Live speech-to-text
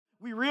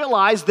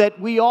realize that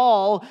we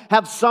all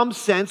have some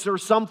sense or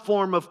some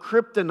form of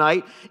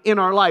kryptonite in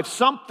our life,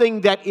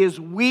 something that is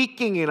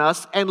weakening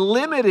us and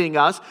limiting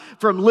us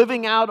from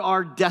living out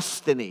our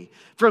destiny,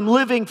 from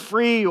living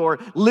free or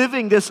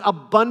living this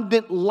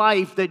abundant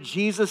life that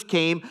Jesus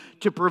came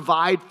to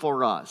provide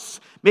for us.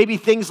 Maybe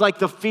things like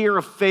the fear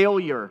of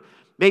failure,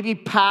 maybe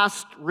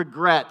past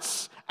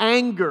regrets,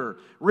 anger,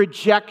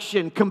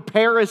 rejection,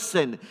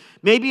 comparison.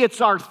 Maybe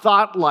it's our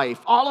thought life.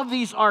 All of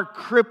these are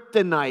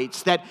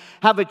kryptonites that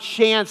have a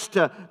chance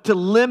to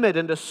limit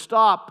and to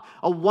stop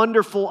a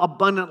wonderful,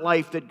 abundant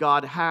life that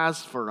God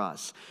has for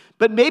us.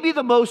 But maybe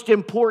the most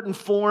important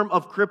form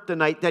of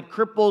kryptonite that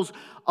cripples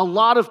a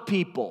lot of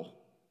people,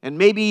 and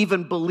maybe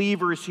even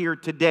believers here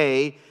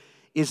today,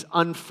 is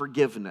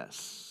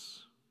unforgiveness.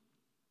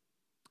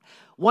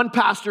 One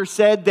pastor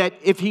said that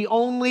if he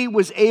only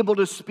was able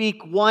to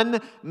speak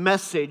one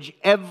message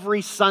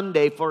every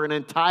Sunday for an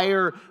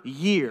entire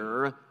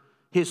year,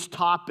 his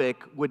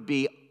topic would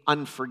be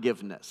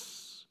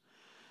unforgiveness.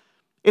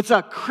 It's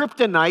a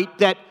kryptonite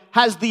that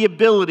has the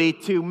ability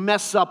to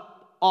mess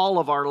up all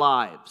of our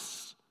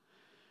lives.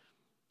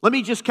 Let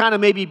me just kind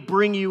of maybe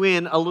bring you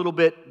in a little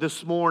bit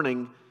this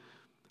morning.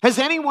 Has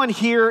anyone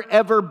here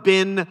ever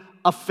been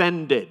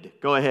offended?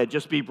 Go ahead,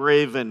 just be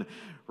brave and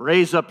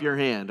raise up your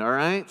hand, all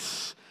right?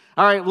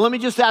 All right, well, let me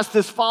just ask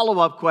this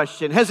follow-up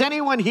question. Has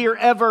anyone here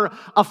ever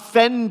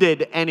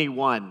offended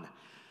anyone?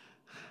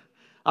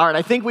 All right,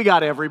 I think we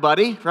got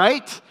everybody,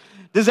 right?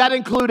 Does that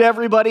include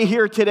everybody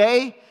here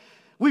today?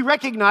 We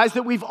recognize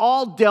that we've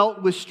all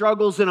dealt with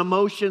struggles and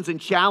emotions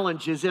and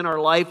challenges in our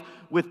life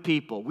with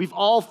people. We've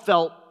all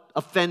felt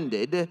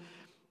offended.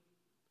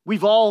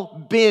 We've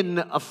all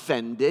been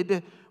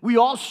offended. We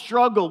all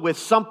struggle with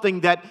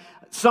something that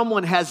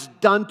someone has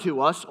done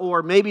to us,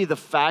 or maybe the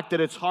fact that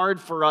it's hard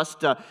for us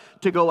to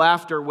go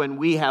after when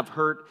we have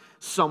hurt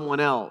someone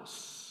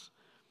else.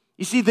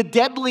 You see, the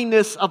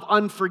deadliness of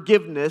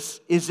unforgiveness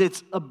is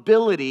its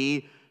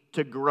ability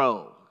to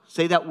grow.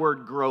 Say that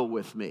word, grow,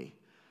 with me.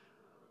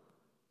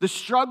 The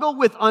struggle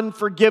with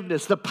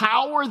unforgiveness, the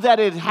power that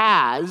it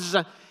has,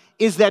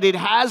 is that it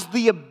has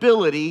the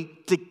ability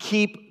to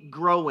keep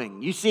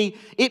growing. You see,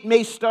 it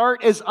may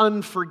start as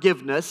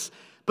unforgiveness,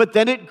 but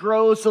then it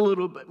grows a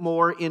little bit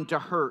more into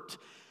hurt,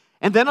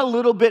 and then a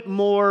little bit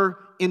more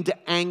into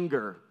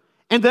anger,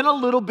 and then a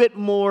little bit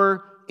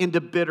more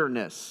into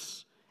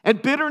bitterness. And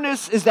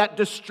bitterness is that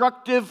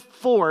destructive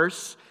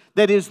force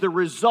that is the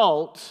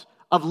result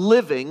of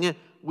living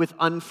with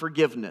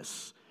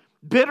unforgiveness.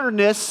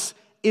 Bitterness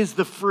is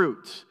the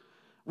fruit.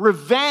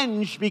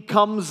 Revenge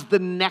becomes the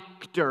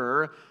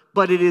nectar,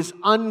 but it is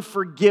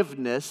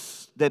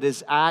unforgiveness that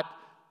is at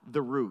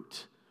the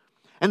root.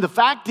 And the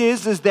fact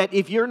is that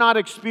if you're not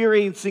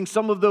experiencing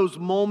some of those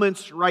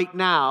moments right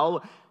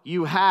now,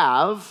 you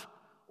have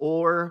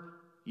or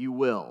you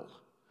will.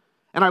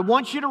 And I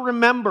want you to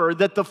remember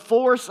that the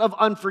force of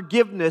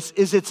unforgiveness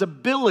is its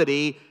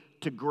ability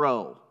to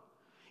grow.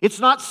 It's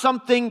not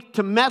something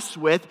to mess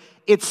with,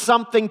 it's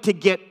something to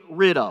get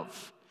rid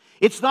of.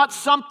 It's not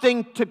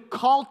something to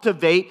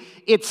cultivate,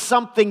 it's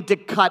something to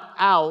cut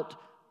out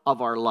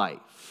of our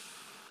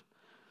life.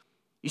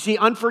 You see,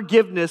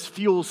 unforgiveness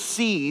fuels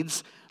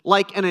seeds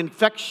like an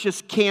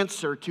infectious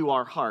cancer to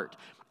our heart.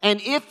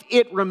 And if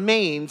it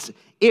remains,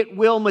 it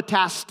will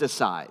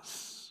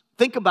metastasize.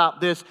 Think about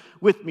this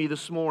with me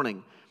this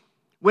morning.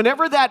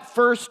 Whenever that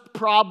first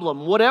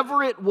problem,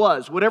 whatever it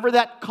was, whatever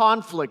that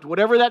conflict,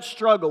 whatever that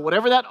struggle,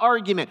 whatever that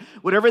argument,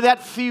 whatever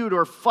that feud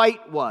or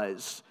fight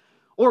was,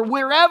 or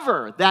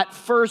wherever that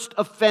first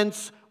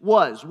offense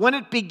was, when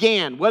it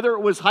began, whether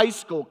it was high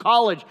school,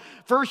 college,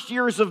 first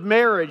years of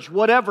marriage,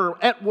 whatever,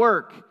 at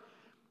work,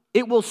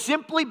 it will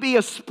simply be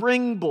a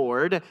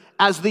springboard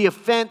as the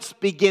offense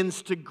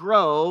begins to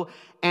grow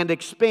and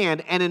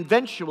expand and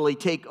eventually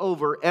take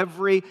over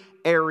every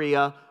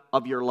area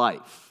of your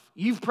life.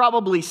 You've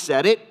probably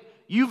said it.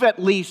 You've at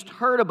least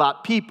heard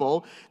about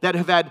people that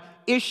have had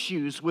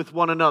issues with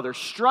one another,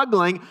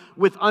 struggling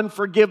with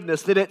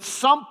unforgiveness, that at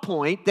some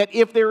point, that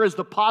if there is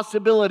the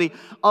possibility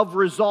of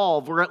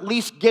resolve or at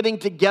least getting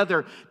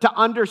together to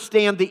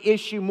understand the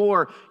issue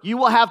more, you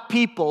will have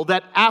people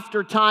that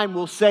after time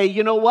will say,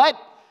 you know what?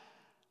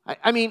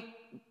 I mean,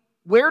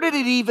 where did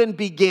it even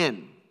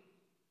begin?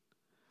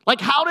 Like,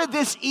 how did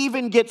this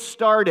even get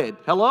started?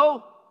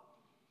 Hello?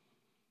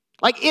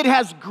 Like, it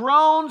has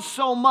grown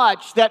so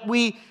much that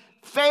we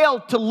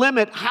failed to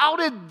limit, how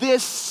did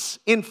this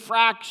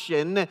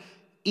infraction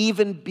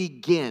even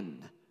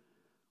begin?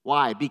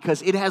 Why?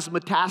 Because it has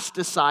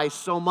metastasized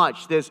so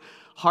much. This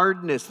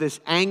hardness, this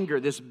anger,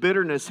 this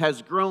bitterness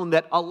has grown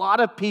that a lot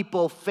of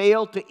people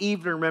fail to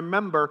even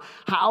remember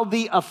how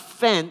the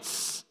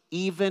offense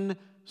even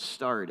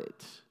started.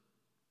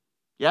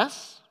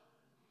 Yes?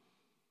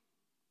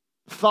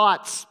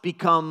 Thoughts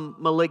become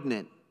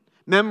malignant.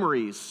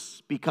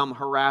 Memories become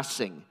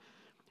harassing.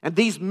 And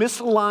these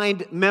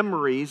misaligned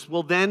memories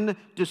will then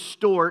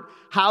distort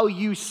how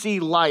you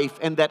see life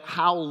and that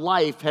how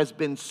life has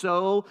been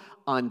so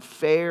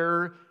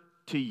unfair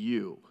to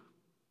you.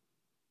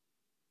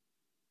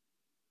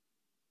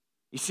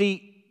 You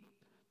see,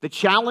 The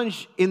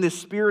challenge in the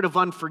spirit of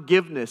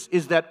unforgiveness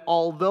is that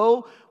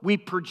although we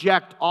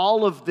project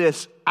all of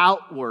this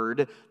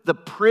outward, the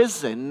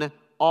prison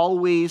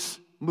always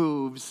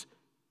moves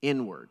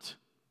inwards.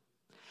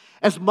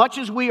 As much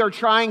as we are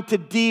trying to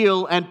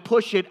deal and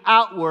push it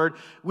outward,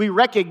 we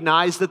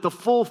recognize that the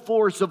full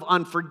force of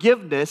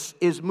unforgiveness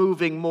is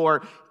moving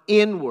more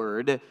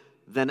inward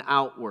than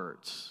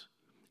outwards.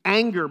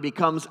 Anger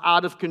becomes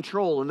out of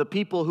control, and the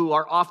people who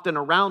are often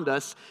around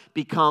us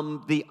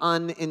become the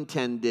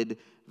unintended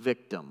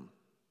victim.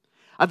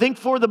 I think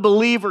for the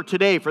believer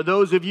today, for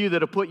those of you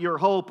that have put your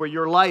hope or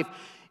your life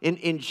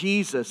in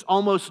Jesus,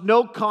 almost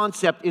no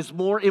concept is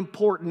more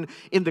important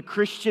in the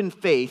Christian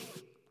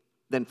faith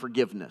than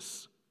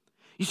forgiveness.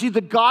 You see,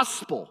 the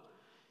gospel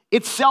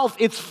itself,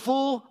 its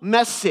full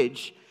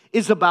message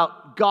is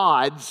about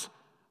God's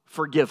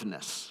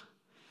forgiveness.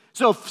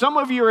 So if some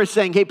of you are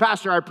saying, hey,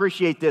 Pastor, I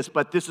appreciate this,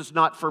 but this is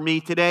not for me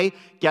today,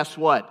 guess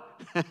what?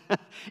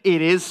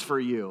 It is for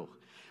you.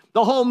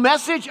 The whole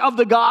message of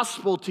the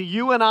gospel to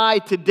you and I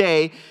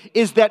today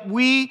is that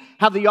we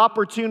have the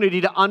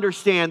opportunity to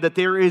understand that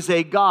there is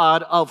a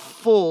God of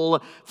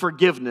full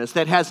forgiveness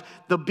that has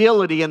the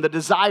ability and the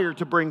desire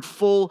to bring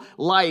full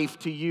life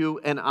to you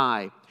and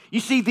I. You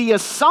see, the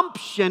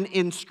assumption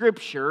in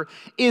Scripture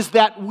is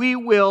that we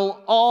will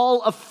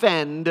all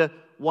offend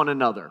one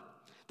another.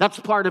 That's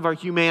part of our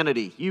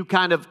humanity. You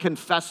kind of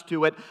confessed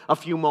to it a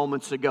few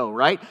moments ago,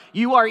 right?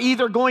 You are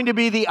either going to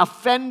be the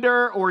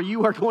offender or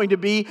you are going to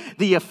be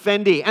the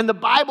offendee. And the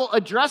Bible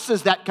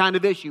addresses that kind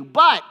of issue.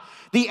 But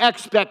the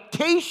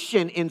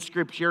expectation in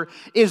Scripture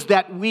is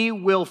that we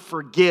will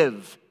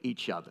forgive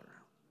each other.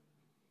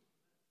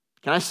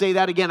 Can I say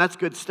that again? That's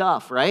good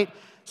stuff, right?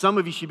 Some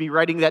of you should be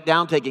writing that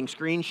down, taking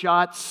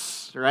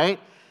screenshots, right?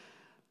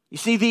 You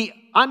see, the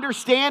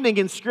understanding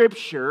in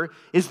Scripture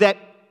is that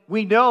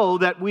we know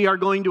that we are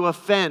going to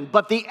offend,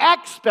 but the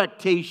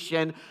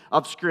expectation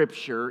of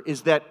Scripture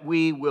is that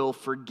we will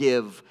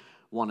forgive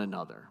one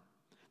another.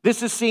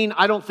 This is seen,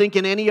 I don't think,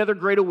 in any other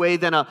greater way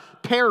than a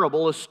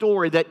parable, a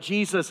story that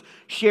Jesus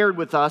shared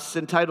with us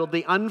entitled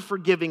The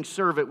Unforgiving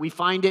Servant. We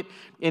find it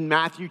in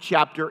Matthew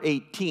chapter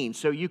 18.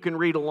 So you can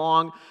read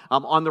along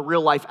on the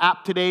Real Life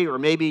app today, or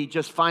maybe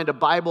just find a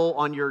Bible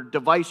on your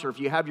device, or if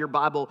you have your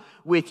Bible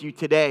with you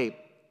today.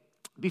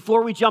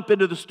 Before we jump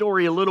into the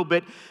story a little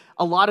bit,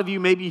 a lot of you,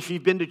 maybe if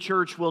you've been to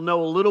church, will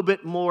know a little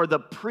bit more the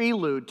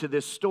prelude to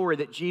this story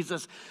that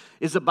Jesus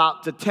is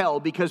about to tell,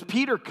 because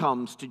Peter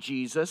comes to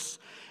Jesus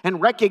and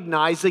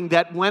recognizing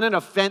that when an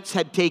offense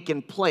had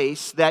taken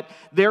place, that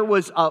there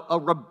was a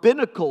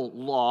rabbinical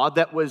law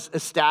that was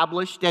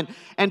established,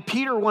 and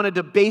Peter wanted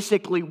to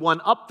basically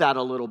one-up that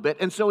a little bit.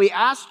 And so he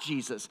asked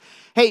Jesus,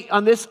 hey,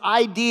 on this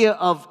idea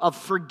of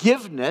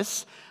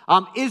forgiveness,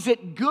 is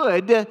it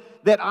good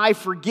that I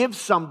forgive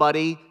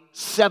somebody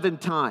 7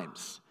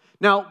 times?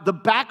 Now, the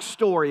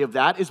backstory of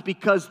that is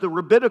because the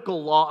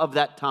rabbinical law of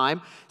that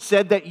time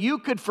said that you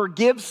could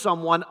forgive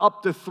someone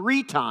up to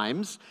 3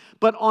 times,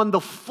 but on the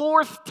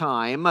 4th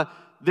time,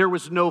 there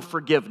was no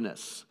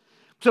forgiveness.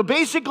 So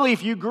basically,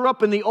 if you grew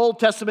up in the Old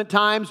Testament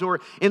times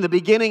or in the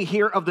beginning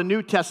here of the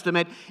New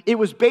Testament, it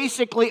was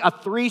basically a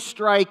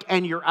 3-strike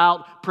and you're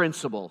out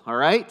principle, all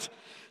right?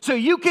 So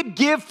you could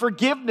give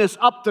forgiveness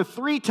up to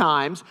 3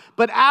 times,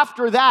 but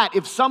after that,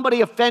 if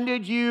somebody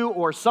offended you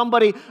or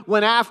somebody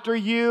went after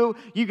you,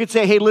 you could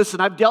say, hey,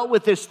 listen, I've dealt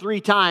with this 3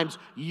 times.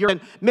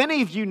 And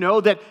many of you know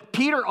that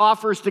Peter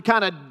offers to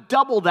kind of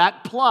double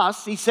that.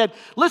 Plus, he said,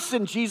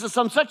 listen, Jesus,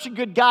 I'm such a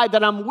good guy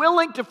that I'm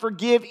willing to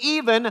forgive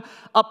even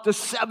up to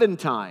 7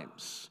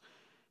 times.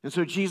 And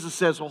so Jesus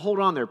says, well,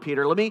 hold on there,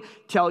 Peter. Let me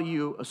tell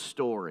you a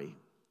story.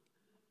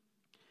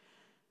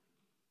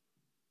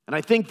 And I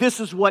think this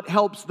is what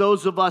helps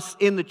those of us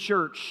in the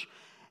church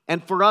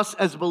and for us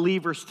as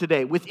believers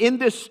today. Within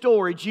this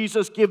story,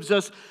 Jesus gives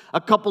us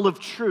a couple of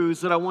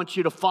truths that I want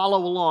you to follow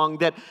along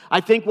that I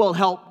think will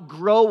help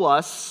grow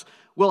us,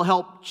 will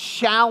help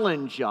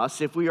challenge us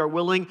if we are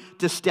willing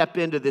to step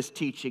into this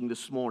teaching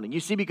this morning. You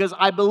see, because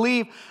I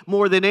believe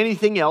more than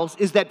anything else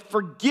is that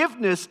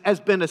forgiveness has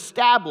been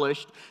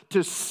established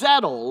to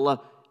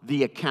settle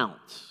the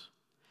accounts.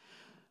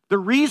 The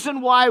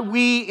reason why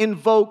we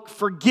invoke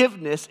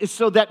forgiveness is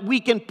so that we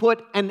can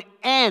put an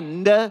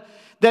end,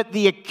 that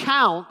the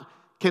account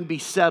can be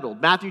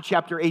settled. Matthew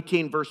chapter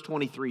 18, verse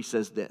 23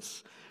 says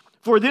this,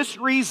 for this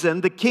reason,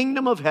 the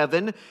kingdom of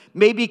heaven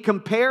may be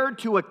compared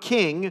to a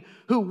king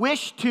who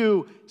wished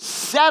to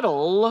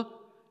settle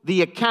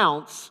the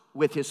accounts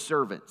with his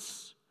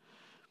servants.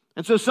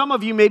 And so some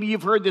of you, maybe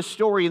you've heard this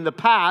story in the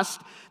past,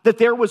 that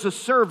there was a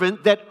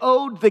servant that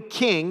owed the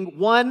king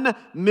 $1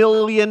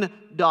 million.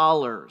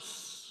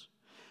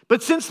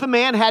 But since the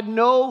man had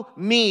no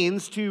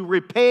means to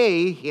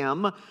repay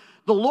him,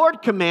 the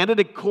Lord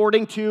commanded,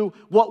 according to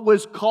what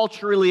was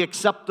culturally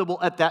acceptable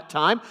at that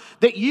time,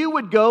 that you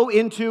would go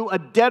into a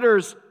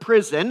debtor's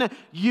prison,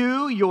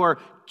 you, your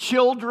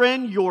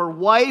children, your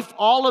wife,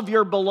 all of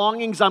your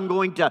belongings. I'm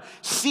going to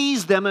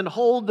seize them and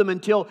hold them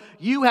until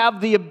you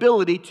have the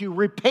ability to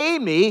repay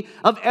me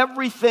of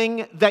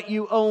everything that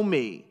you owe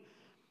me.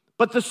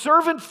 But the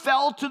servant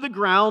fell to the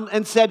ground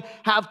and said,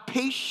 "Have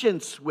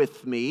patience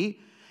with me,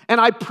 and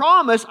I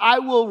promise I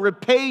will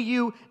repay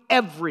you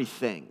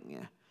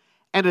everything."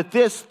 And at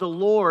this, the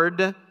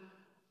Lord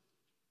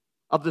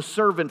of the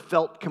servant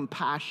felt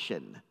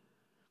compassion,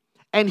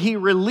 and he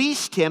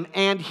released him,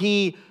 and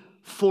he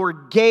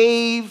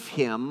forgave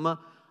him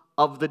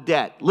of the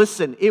debt.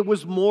 Listen, it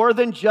was more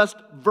than just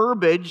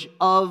verbiage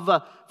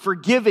of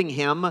forgiving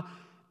him.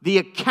 The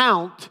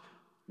account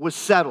was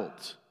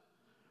settled.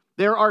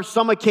 There are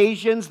some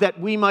occasions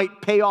that we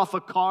might pay off a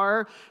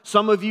car.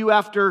 Some of you,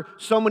 after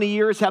so many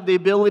years, have the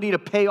ability to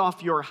pay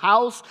off your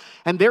house.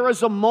 And there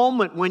is a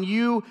moment when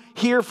you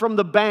hear from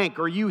the bank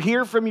or you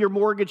hear from your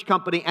mortgage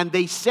company and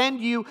they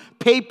send you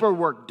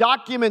paperwork,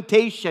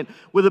 documentation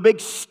with a big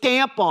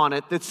stamp on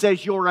it that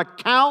says your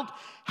account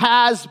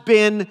has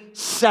been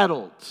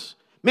settled.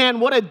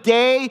 Man, what a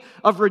day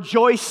of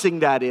rejoicing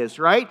that is,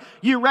 right?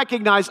 You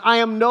recognize, I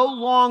am no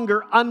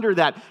longer under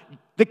that.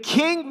 The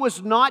king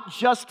was not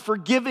just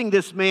forgiving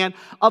this man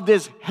of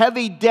this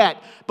heavy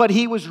debt, but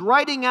he was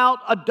writing out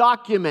a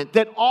document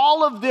that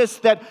all of this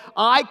that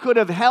I could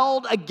have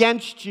held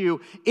against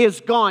you is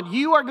gone.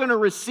 You are going to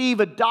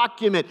receive a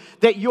document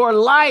that your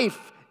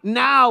life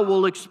now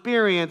will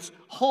experience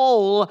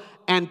whole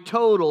and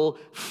total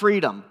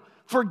freedom.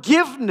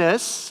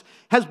 Forgiveness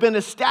has been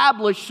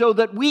established so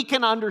that we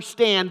can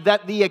understand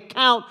that the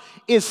account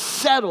is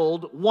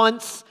settled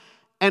once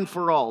and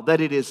for all,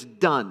 that it is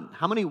done.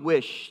 How many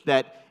wish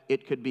that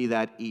it could be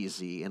that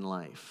easy in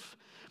life?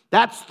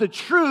 That's the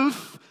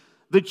truth.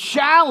 The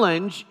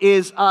challenge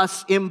is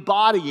us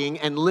embodying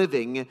and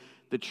living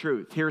the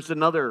truth. Here's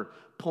another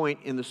point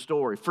in the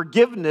story.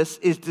 Forgiveness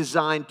is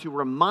designed to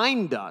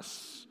remind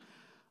us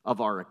of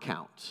our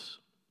accounts.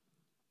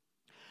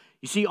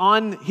 You see,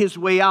 on his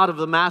way out of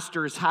the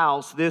master's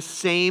house, this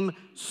same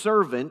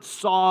servant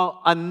saw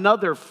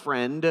another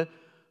friend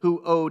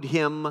who owed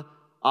him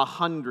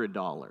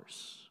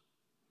 $100.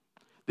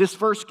 This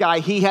first guy,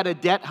 he had a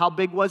debt. How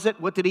big was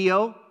it? What did he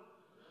owe?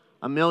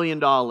 $1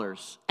 million.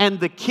 And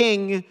the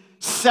king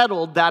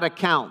settled that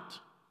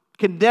account.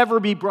 Could never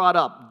be brought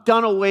up,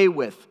 done away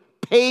with,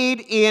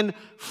 paid in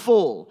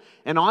full.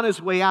 And on his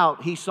way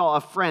out, he saw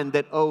a friend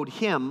that owed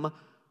him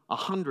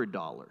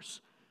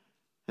 $100.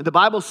 And the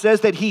Bible says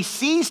that he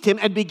seized him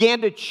and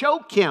began to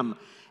choke him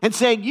and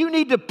saying, "You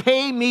need to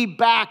pay me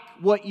back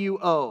what you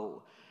owe."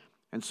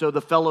 And so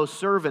the fellow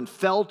servant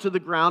fell to the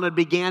ground and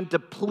began to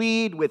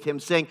plead with him,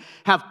 saying,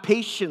 "Have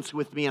patience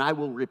with me, and I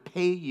will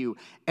repay you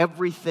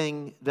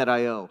everything that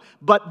I owe."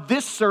 But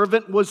this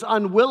servant was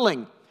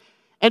unwilling.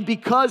 And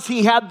because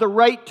he had the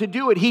right to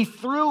do it, he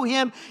threw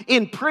him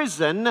in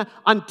prison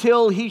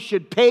until he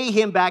should pay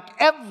him back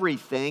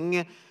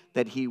everything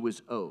that he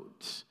was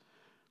owed.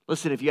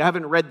 Listen, if you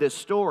haven't read this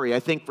story, I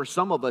think for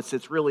some of us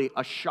it's really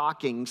a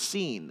shocking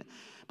scene.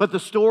 But the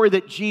story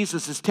that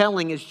Jesus is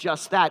telling is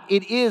just that.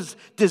 It is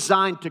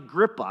designed to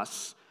grip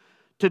us,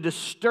 to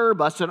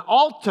disturb us, and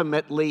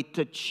ultimately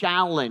to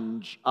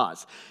challenge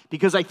us.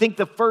 Because I think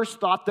the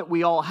first thought that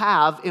we all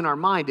have in our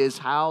mind is,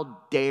 how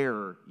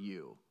dare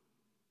you?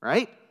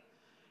 Right?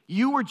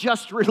 You were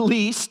just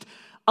released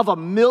of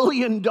 $1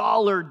 million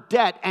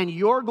debt, and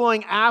you're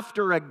going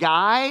after a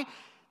guy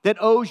that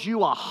owes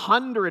you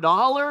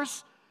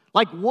 $100?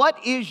 Like,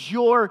 what is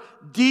your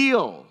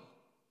deal?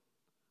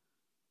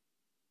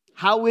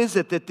 How is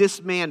it that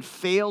this man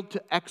failed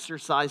to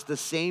exercise the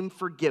same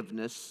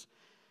forgiveness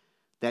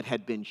that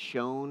had been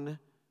shown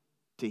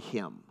to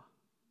him?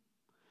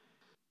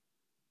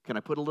 Can I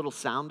put a little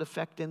sound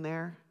effect in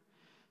there?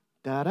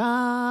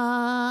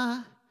 Da-da!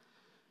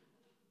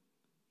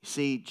 You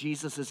see,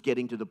 Jesus is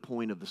getting to the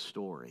point of the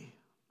story.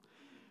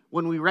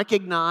 When we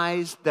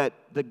recognize that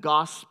the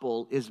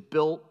gospel is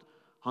built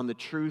on the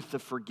truth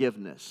of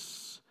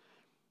forgiveness,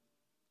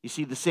 you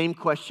see, the same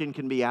question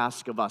can be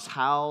asked of us.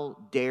 How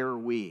dare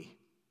we,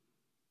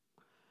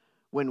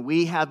 when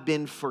we have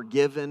been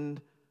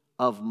forgiven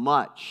of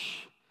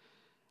much,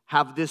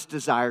 have this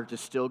desire to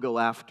still go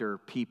after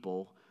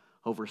people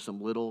over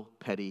some little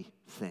petty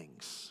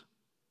things?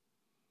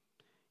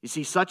 You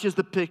see, such is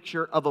the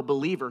picture of a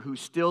believer who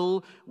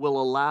still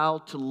will allow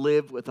to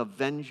live with a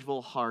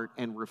vengeful heart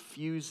and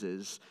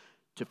refuses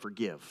to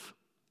forgive.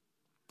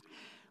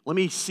 Let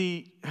me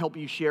help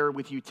you share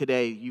with you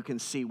today. You can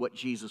see what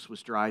Jesus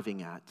was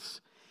driving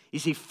at. You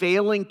see,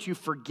 failing to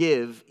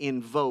forgive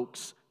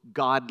invokes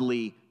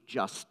godly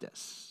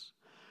justice.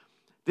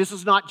 This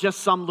is not just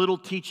some little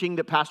teaching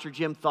that Pastor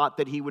Jim thought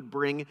that he would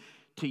bring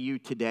to you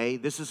today.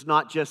 This is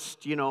not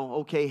just,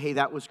 okay, hey,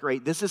 that was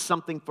great. This is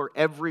something for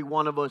every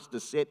one of us to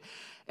sit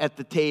at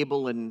the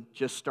table and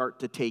just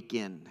start to take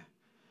in.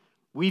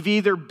 We've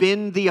either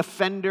been the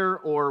offender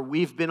or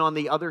we've been on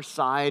the other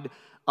side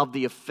of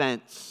the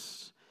offense.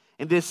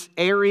 And this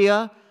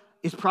area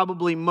is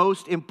probably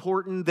most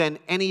important than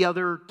any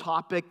other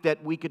topic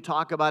that we could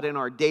talk about in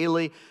our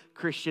daily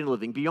Christian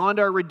living. Beyond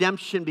our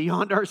redemption,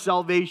 beyond our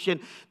salvation,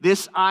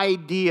 this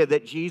idea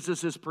that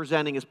Jesus is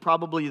presenting is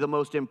probably the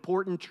most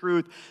important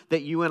truth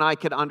that you and I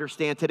could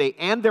understand today.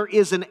 And there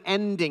is an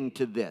ending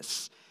to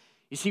this.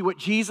 You see, what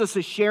Jesus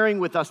is sharing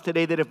with us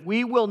today, that if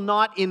we will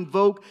not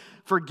invoke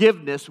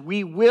forgiveness,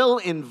 we will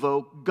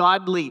invoke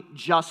godly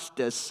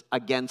justice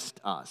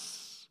against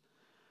us.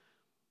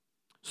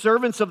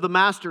 Servants of the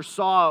master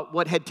saw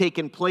what had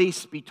taken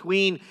place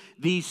between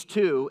these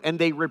two, and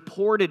they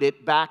reported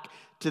it back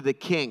to the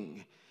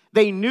king.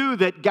 They knew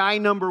that guy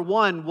number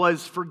one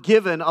was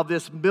forgiven of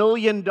this $1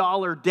 million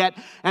debt,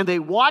 and they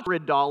watched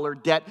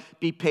 $100 debt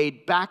be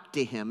paid back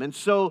to him. And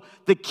so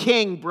the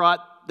king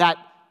brought that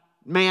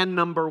man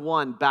number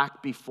one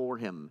back before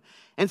him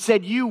and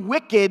said, "You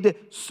wicked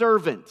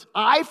servant,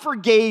 I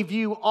forgave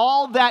you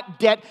all that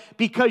debt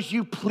because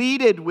you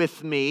pleaded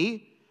with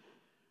me.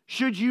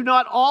 Should you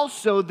not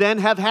also then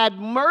have had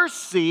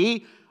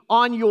mercy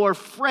on your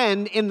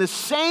friend in the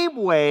same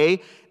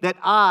way that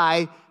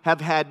I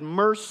have had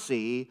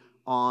mercy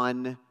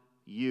on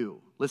you?"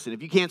 Listen,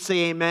 if you can't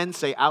say amen,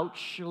 say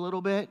ouch a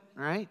little bit,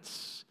 right?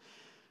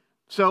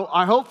 So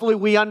hopefully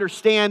we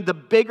understand the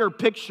bigger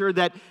picture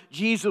that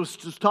Jesus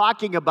is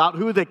talking about,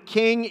 who the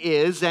king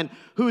is and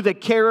who the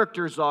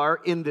characters are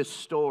in this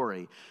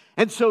story.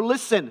 And so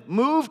listen,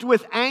 moved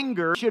with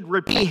anger,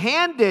 he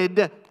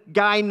handed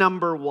guy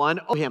number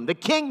one to him. The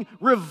king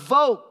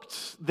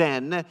revoked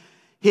then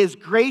his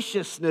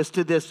graciousness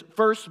to this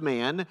first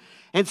man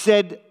and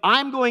said,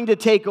 "I'm going to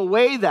take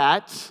away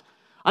that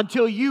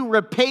until you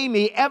repay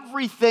me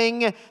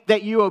everything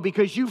that you owe,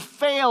 because you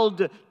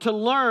failed to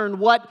learn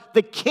what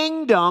the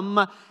kingdom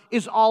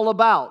is all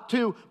about,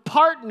 to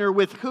partner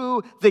with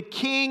who the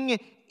king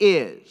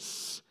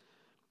is."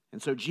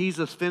 And so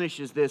Jesus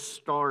finishes this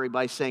story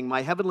by saying,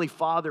 "My heavenly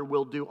Father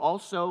will do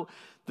also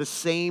the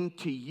same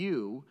to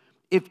you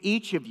if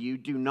each of you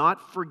do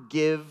not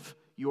forgive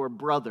your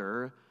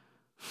brother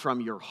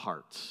from your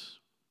hearts."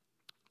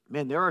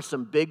 Man, there are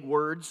some big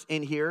words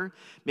in here.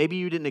 Maybe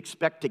you didn't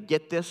expect to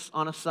get this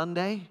on a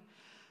Sunday,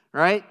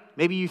 right?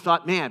 Maybe you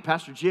thought, man,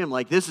 Pastor Jim,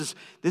 like this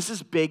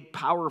is big,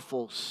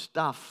 powerful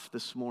stuff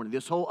this morning.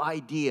 This whole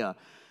idea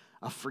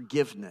of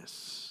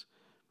forgiveness.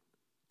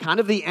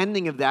 Kind of the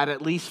ending of that,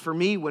 at least for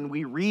me, when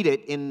we read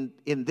it in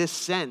this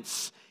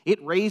sense,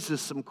 it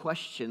raises some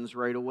questions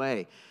right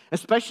away,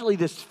 especially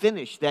this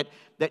finish that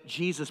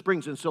Jesus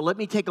brings. And so let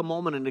me take a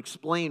moment and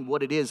explain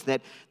what it is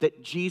that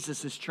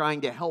Jesus is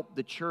trying to help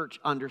the church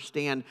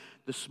understand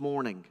this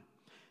morning.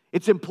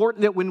 It's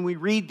important that when we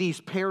read these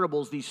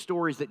parables, these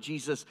stories that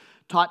Jesus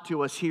taught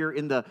to us here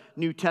in the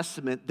New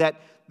Testament,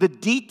 that the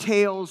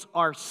details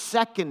are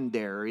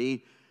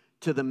secondary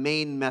to the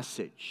main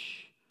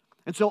message.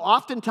 And so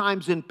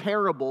oftentimes in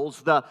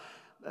parables, the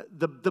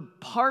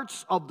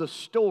parts of the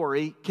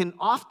story can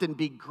often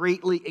be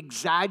greatly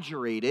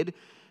exaggerated,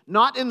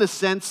 not in the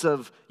sense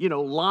of,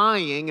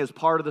 lying as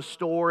part of the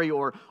story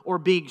or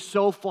being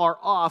so far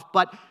off,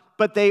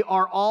 but they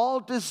are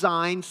all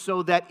designed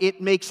so that it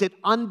makes it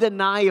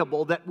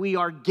undeniable that we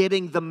are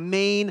getting the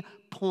main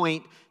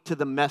point to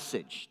the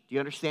message. Do you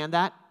understand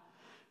that?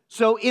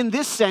 So in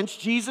this sense,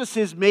 Jesus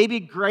is maybe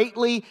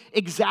greatly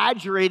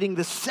exaggerating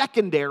the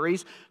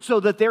secondaries so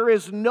that there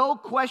is no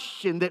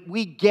question that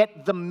we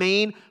get the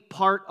main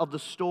part of the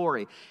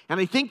story. And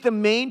I think the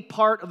main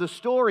part of the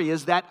story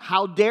is that,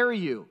 how dare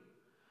you?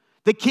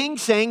 The king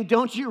saying,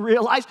 don't you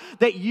realize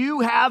that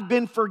you have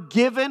been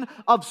forgiven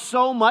of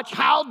so much?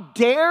 How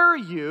dare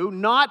you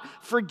not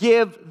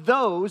forgive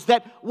those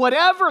that,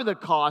 whatever the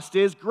cost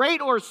is,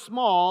 great or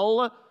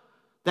small,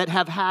 that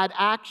have had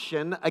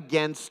action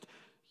against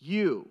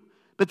you?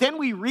 But then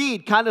we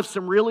read kind of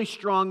some really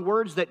strong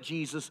words that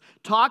Jesus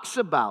talks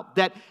about,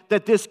 that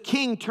this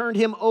king turned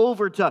him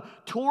over to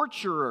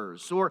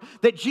torturers, or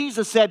that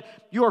Jesus said,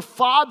 your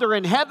Father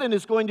in heaven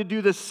is going to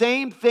do the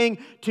same thing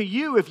to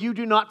you if you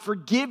do not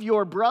forgive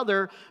your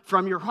brother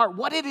from your heart.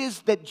 What it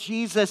is that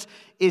Jesus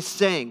is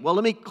saying? Well,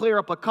 let me clear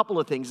up a couple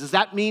of things. Does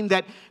that mean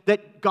that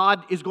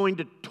God is going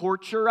to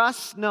torture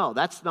us? No,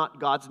 that's not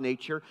God's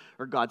nature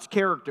or God's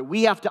character.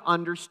 We have to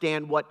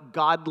understand what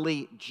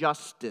godly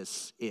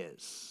justice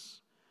is.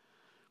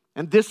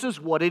 And this is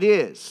what it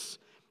is.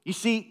 You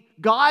see,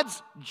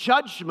 God's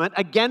judgment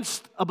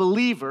against a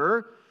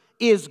believer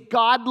is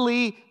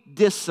godly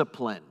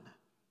discipline.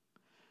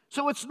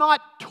 So it's not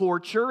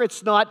torture,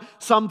 it's not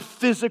some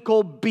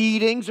physical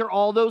beatings or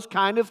all those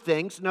kind of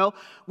things. No,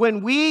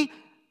 when we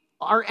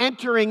are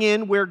entering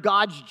in where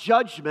God's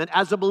judgment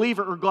as a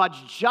believer or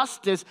God's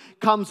justice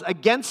comes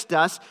against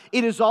us,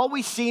 it is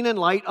always seen in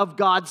light of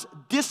God's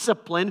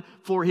discipline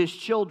for His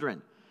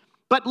children.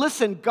 But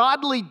listen,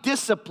 godly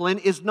discipline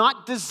is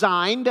not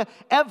designed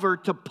ever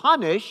to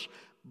punish,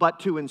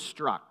 but to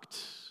instruct.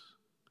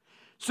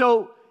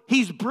 So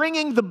He's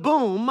bringing the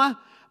boom,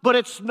 but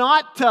it's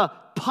not to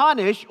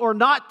punish or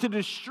not to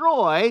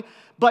destroy,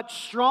 but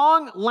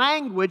strong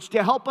language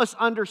to help us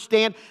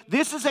understand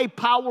this is a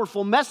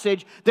powerful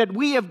message that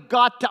we have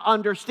got to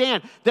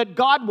understand, that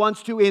God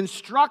wants to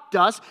instruct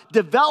us,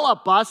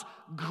 develop us,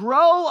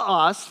 grow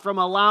us from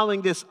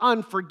allowing this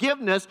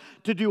unforgiveness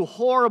to do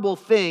horrible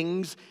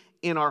things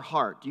in our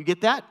heart. Do you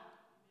get that?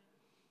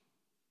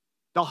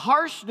 The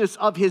harshness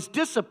of his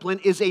discipline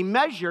is a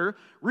measure,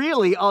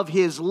 really, of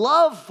his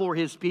love for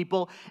his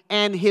people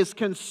and his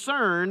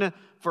concern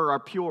for our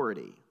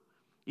purity.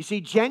 You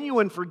see,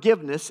 genuine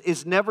forgiveness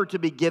is never to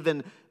be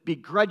given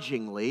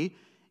begrudgingly.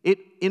 It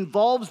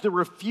involves the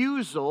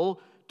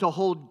refusal to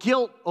hold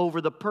guilt over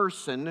the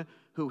person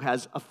who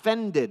has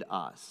offended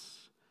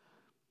us.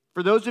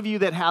 For those of you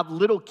that have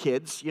little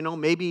kids,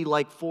 maybe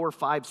like 4,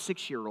 5,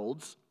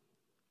 6-year-olds,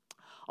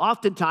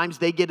 oftentimes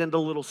they get into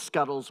little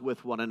scuttles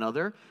with one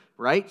another,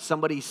 right?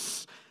 Somebody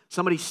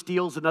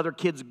steals another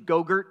kid's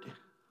Go-Gurt,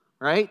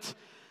 right?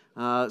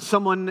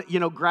 Someone,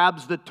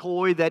 grabs the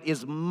toy that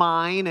is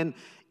mine, and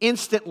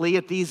instantly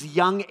at these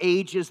young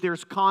ages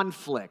there's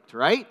conflict,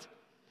 right?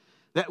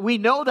 That we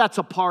know that's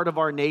a part of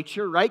our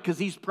nature, right? Because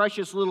these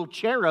precious little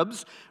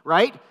cherubs,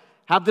 right,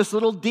 have this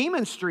little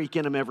demon streak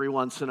in them every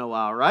once in a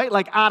while, right?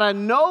 Like out of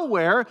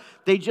nowhere,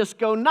 they just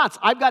go nuts.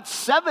 I've got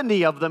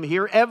 70 of them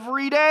here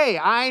every day.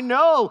 I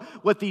know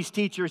what these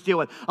teachers deal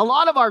with. A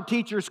lot of our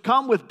teachers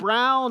come with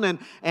brown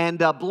and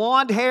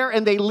blonde hair,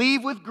 and they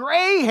leave with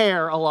gray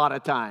hair a lot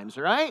of times,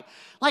 right?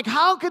 Like,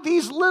 how could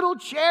these little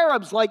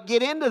cherubs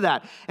get into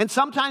that? And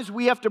sometimes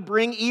we have to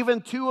bring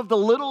even two of the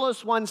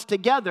littlest ones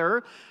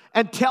together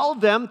and tell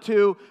them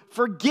to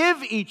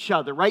forgive each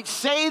other, right?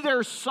 Say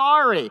they're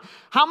sorry.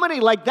 How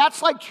many,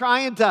 that's like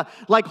trying to,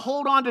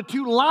 hold on to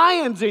two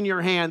lions in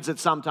your hands at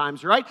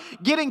sometimes, right?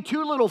 Getting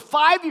two little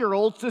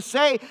 5-year-olds to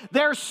say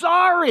they're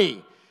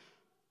sorry.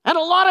 And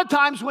a lot of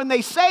times when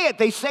they say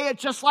it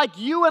just like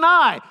you and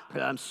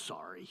I'm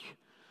sorry.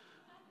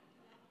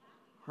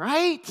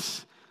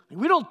 Right?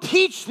 We don't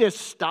teach this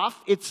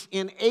stuff. It's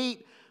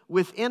innate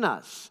within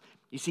us.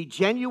 You see,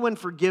 genuine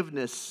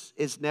forgiveness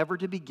is never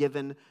to be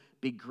given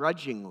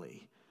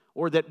begrudgingly,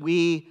 or that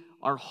we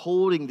are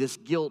holding this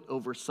guilt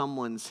over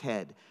someone's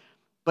head.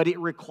 But it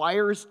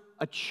requires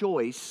a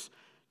choice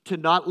to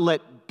not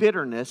let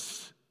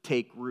bitterness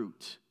take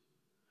root.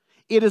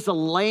 It is a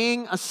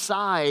laying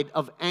aside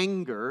of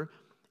anger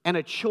and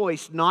a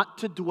choice not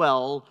to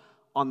dwell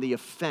on the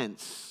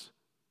offense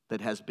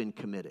that has been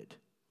committed.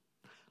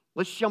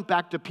 Let's jump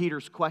back to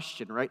Peter's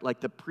question, right?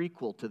 Like the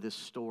prequel to this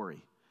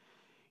story.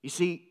 You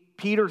see,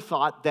 Peter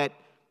thought that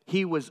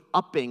he was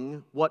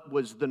upping what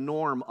was the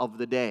norm of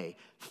the day.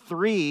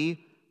 3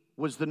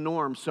 was the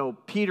norm, so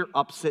Peter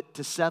ups it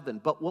to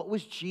 7. But what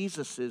was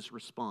Jesus'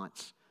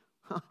 response?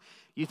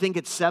 You think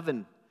it's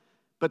 7,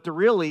 but the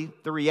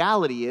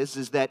reality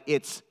is that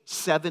it's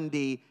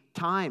 70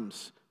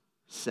 times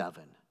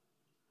 7.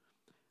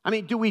 I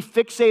mean, do we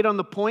fixate on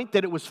the point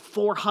that it was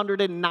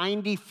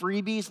 490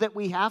 freebies that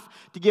we have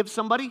to give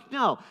somebody?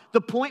 No,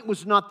 the point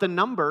was not the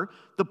number.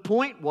 The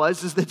point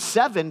is that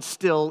 7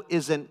 still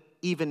isn't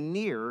even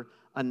near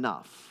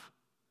enough.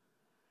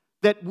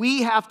 That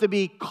we have to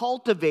be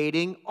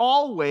cultivating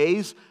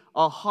always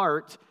a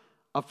heart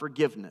of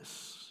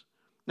forgiveness.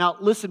 Now,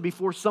 listen,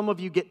 before some of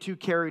you get too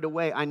carried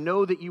away, I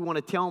know that you want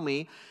to tell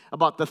me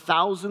about the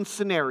 1,000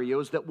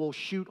 scenarios that will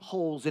shoot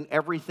holes in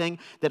everything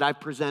that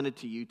I've presented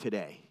to you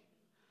today.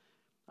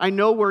 I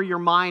know where your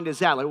mind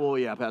is at. Like, well,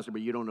 yeah, Pastor,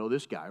 but you don't know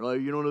this guy.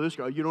 You don't know this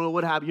guy. You don't know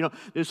what happened.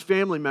 This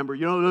family member.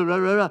 Blah, blah,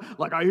 blah, blah.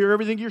 Like, I hear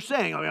everything you're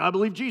saying. I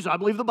believe Jesus. I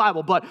believe the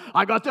Bible. But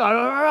I got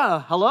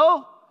the,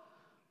 hello?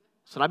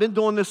 So I've been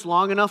doing this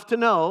long enough to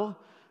know,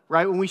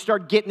 right? When we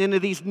start getting into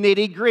these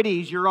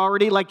nitty-gritties, you're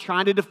already,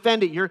 trying to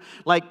defend it. You're,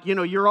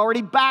 you're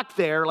already back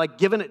there,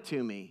 giving it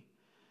to me.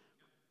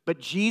 But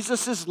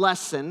Jesus'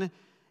 lesson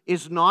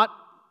is not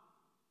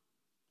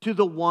to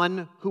the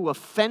one who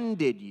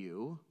offended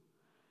you.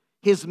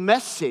 His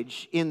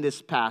message in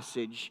this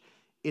passage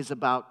is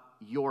about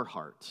your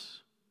hearts.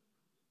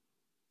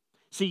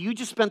 See, you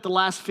just spent the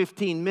last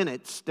 15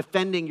 minutes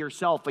defending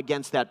yourself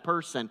against that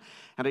person,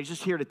 and I'm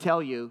just here to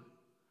tell you,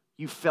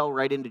 you fell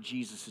right into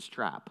Jesus'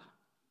 trap.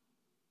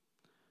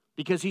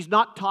 Because he's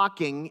not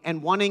talking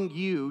and wanting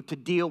you to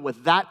deal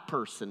with that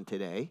person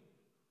today.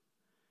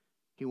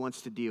 He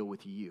wants to deal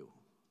with you.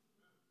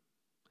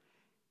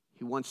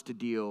 He wants to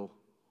deal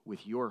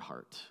with your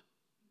heart.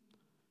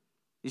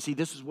 You see,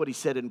 this is what he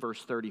said in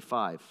verse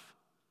 35.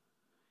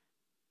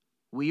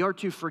 We are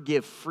to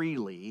forgive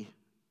freely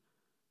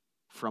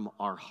from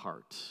our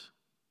hearts.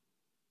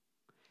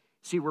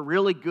 See, we're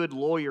really good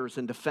lawyers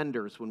and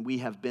defenders when we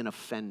have been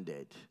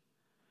offended.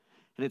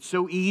 And it's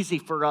so easy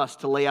for us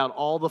to lay out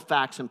all the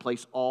facts and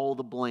place all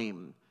the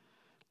blame.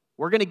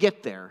 We're going to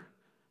get there.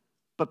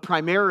 But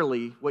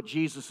primarily, what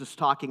Jesus is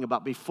talking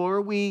about,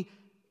 before we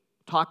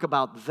talk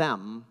about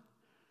them,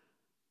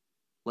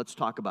 let's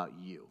talk about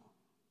you.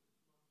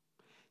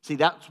 See,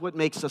 that's what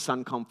makes us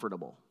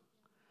uncomfortable.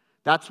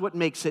 That's what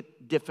makes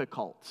it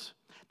difficult.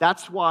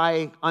 That's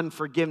why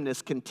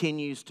unforgiveness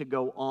continues to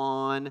go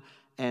on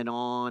and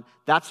on.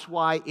 That's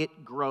why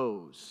it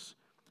grows.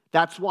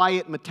 That's why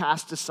it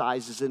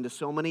metastasizes into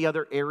so many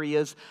other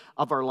areas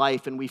of our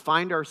life, and we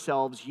find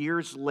ourselves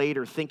years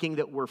later thinking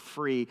that we're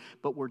free,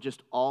 but we're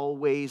just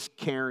always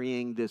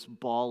carrying this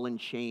ball and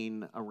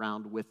chain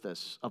around with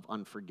us of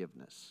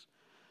unforgiveness.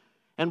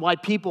 And why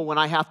people, when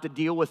I have to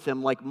deal with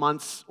them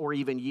months or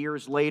even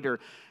years later,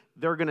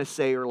 they're going to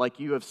say, or like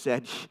you have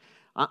said,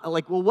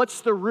 Like, well,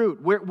 what's the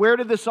root? Where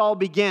did this all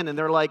begin? And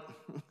they're like,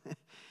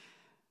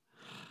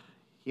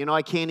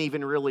 I can't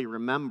even really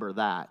remember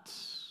that.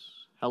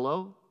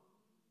 Hello?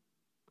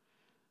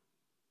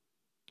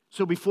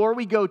 So before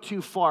we go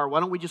too far, why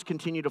don't we just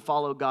continue to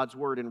follow God's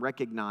word and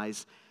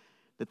recognize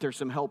that there's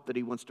some help that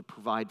he wants to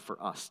provide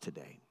for us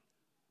today.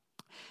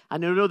 I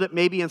know that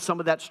maybe in some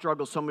of that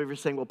struggle, some of you are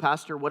saying, well,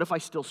 Pastor, what if I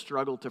still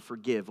struggle to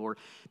forgive? Or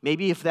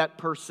maybe if that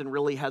person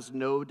really has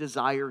no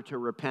desire to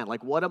repent,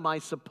 like what am I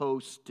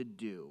supposed to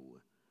do?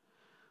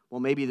 Well,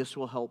 maybe this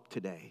will help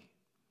today.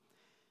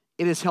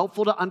 It is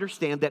helpful to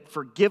understand that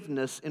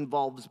forgiveness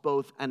involves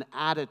both an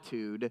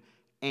attitude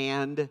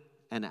and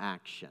an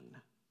action.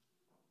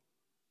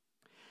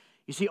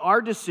 You see,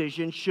 our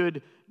decision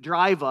should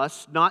drive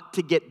us not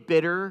to get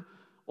bitter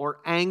or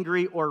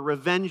angry or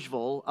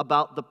revengeful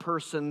about the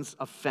person's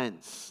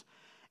offense.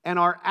 And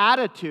our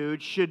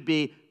attitude should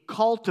be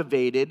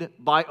cultivated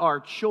by our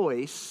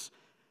choice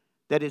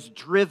that is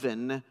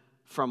driven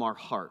from our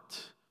heart.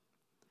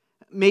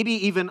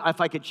 Maybe even if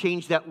I could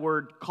change that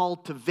word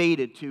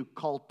cultivated to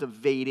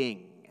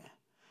cultivating.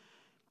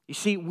 You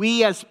see,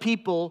 we as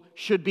people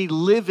should be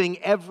living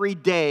every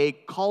day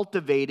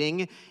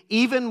cultivating,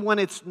 even when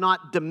it's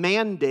not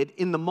demanded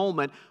in the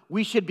moment,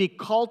 we should be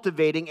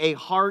cultivating a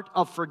heart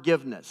of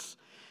forgiveness.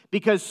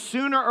 Because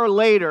sooner or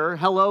later,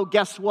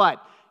 guess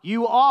what?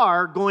 You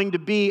are going to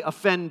be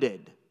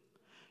offended.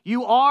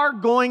 You are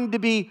going to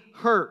be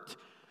hurt.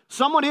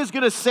 Someone is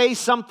going to say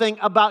something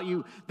about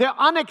you. The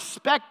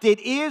unexpected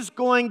is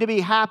going to be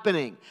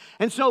happening.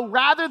 And so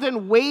rather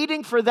than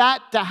waiting for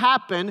that to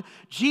happen,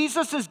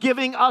 Jesus is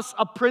giving us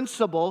a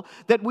principle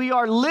that we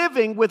are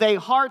living with a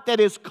heart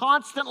that is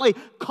constantly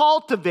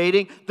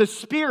cultivating the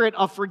spirit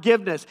of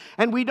forgiveness.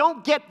 And we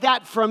don't get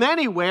that from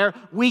anywhere.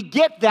 We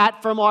get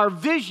that from our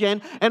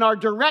vision and our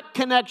direct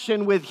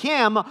connection with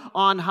Him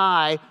on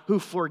high who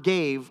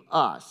forgave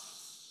us.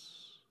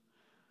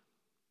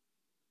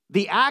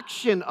 The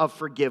action of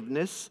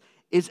forgiveness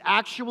is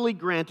actually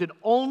granted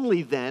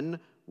only then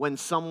when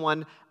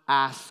someone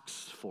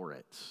asks for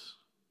it.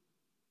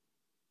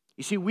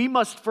 You see, we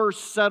must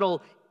first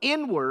settle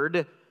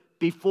inward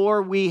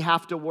before we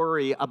have to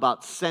worry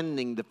about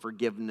sending the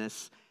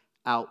forgiveness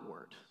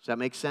outward. Does that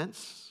make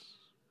sense?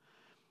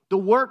 The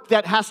work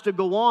that has to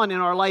go on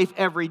in our life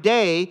every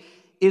day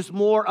is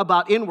more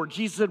about inward.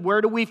 Jesus said, where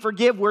do we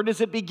forgive? Where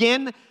does it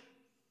begin?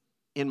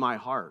 In my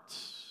heart.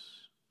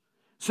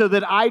 So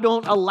that I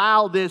don't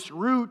allow this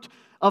root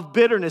of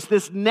bitterness,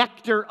 this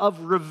nectar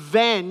of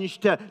revenge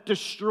to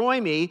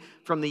destroy me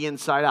from the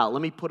inside out.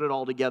 Let me put it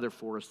all together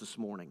for us this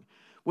morning.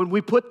 When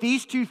we put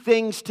these two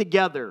things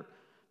together,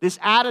 this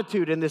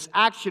attitude and this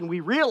action,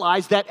 we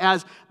realize that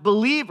as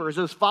believers,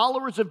 as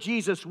followers of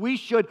Jesus, we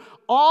should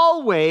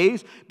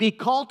always be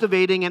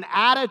cultivating an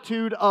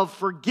attitude of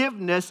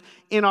forgiveness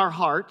in our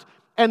heart.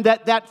 And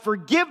that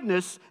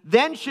forgiveness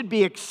then should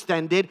be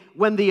extended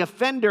when the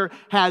offender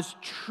has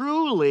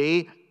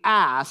truly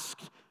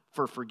asked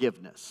for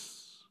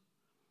forgiveness.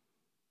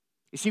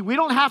 You see, we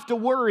don't have to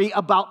worry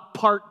about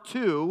part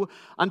 2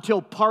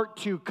 until part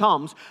 2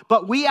 comes,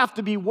 but we have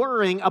to be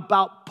worrying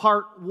about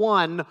part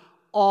 1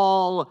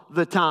 all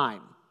the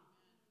time.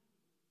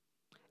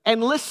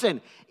 And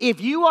listen,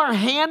 if you are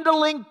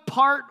handling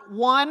part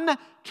 1,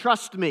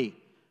 trust me,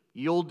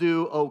 you'll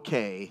do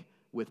okay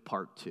with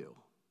part 2.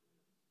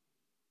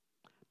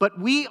 But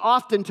we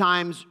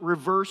oftentimes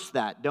reverse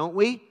that, don't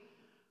we?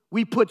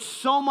 We put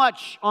so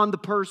much on the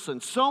person,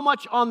 so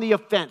much on the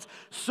offense,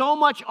 so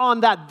much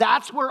on that.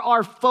 That's where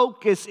our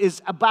focus is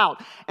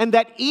about. And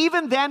that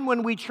even then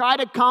when we try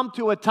to come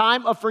to a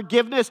time of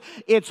forgiveness,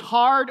 it's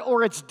hard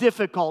or it's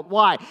difficult.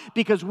 Why?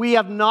 Because we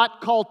have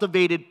not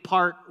cultivated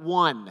part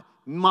 1,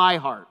 my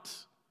heart.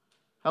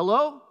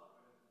 Hello?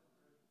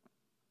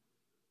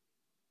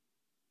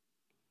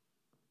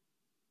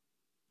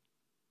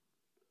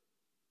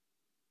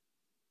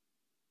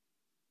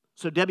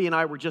 So Debbie and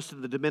I were just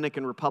in the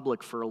Dominican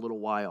Republic for a little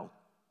while.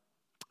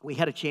 We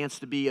had a chance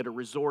to be at a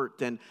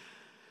resort, and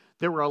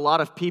there were a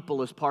lot of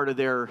people as part of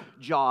their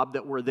job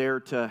that were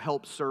there to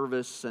help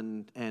service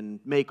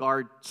and make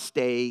our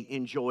stay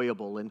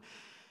enjoyable. And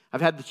I've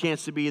had the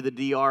chance to be at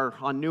the DR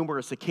on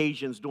numerous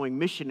occasions doing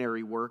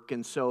missionary work,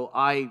 and so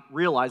I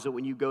realize that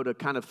when you go to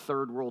kind of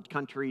third world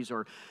countries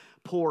or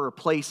poorer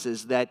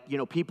places that,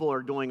 people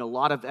are doing a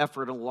lot of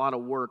effort and a lot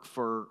of work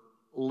for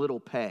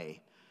little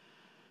pay.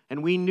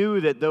 And we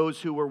knew that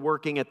those who were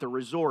working at the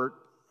resort,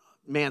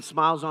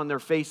 smiles on their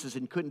faces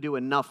and couldn't do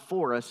enough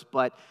for us,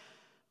 but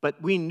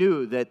we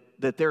knew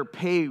that their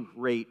pay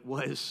rate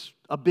was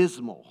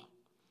abysmal.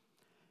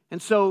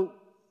 And so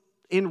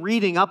in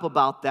reading up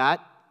about that,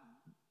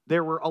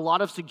 there were a lot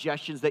of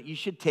suggestions that you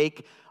should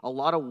take a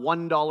lot of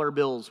 $1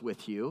 bills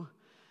with you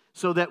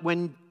so that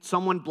when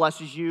someone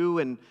blesses you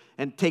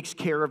and takes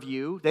care of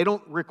you, they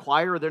don't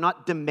require, they're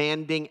not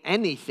demanding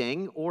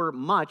anything or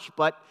much,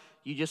 but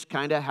you just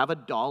kind of have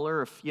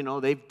 $1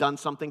 if, they've done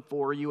something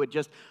for you. It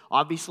just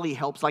obviously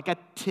helps, like a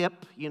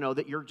tip,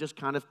 that you're just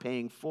kind of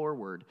paying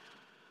forward.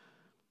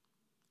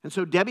 And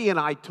so Debbie and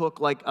I took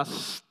like a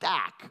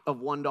stack of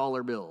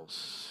 $1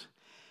 bills.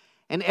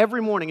 And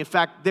every morning, in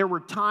fact, there were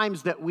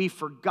times that we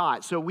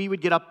forgot. So we would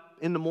get up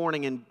in the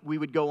morning and we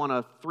would go on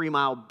a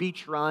 3-mile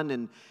beach run,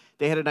 and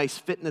they had a nice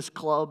fitness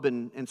club,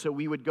 and so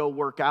we would go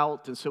work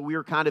out. And so we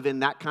were kind of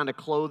in that kind of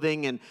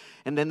clothing, and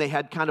then they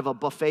had kind of a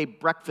buffet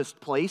breakfast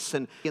place,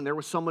 and there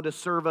was someone to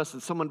serve us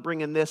and someone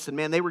bringing this, and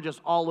man, they were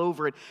just all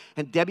over it.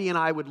 And Debbie and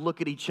I would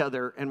look at each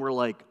other and we're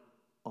like,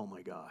 oh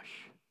my gosh,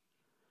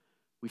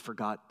 we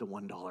forgot the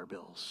 $1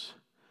 bills.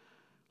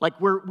 Like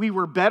we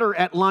were better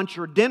at lunch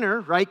or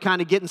dinner, right?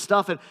 Kind of getting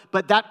stuff.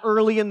 But that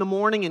early in the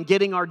morning and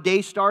getting our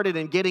day started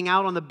and getting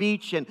out on the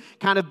beach and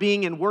kind of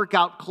being in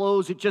workout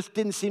clothes, it just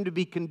didn't seem to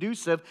be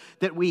conducive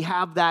that we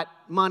have that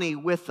money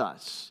with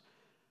us.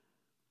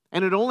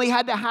 And it only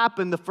had to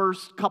happen the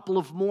first couple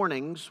of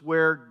mornings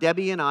where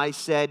Debbie and I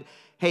said,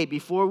 hey,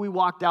 before we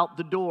walked out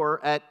the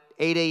door at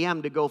 8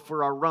 a.m. to go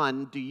for our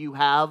run, do you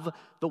have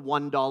the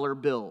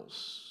 $1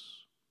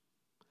 bills?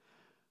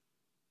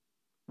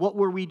 What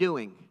were we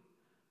doing?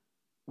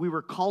 We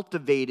were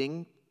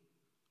cultivating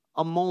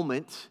a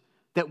moment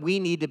that we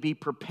need to be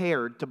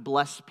prepared to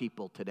bless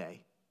people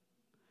today.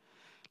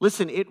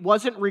 Listen, it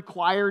wasn't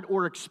required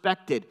or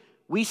expected.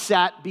 We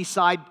sat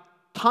beside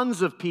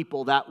tons of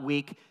people that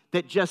week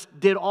that just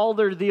did all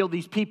their deal.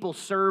 These people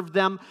served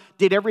them,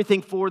 did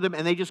everything for them,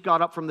 and they just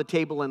got up from the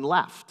table and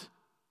left.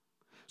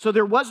 So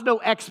there was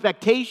no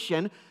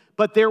expectation,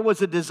 but there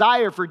was a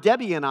desire for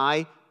Debbie and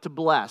I to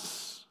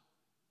bless.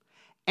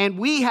 And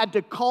we had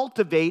to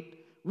cultivate.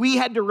 We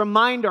had to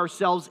remind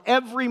ourselves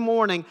every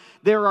morning,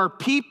 there are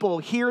people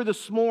here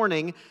this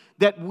morning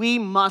that we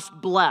must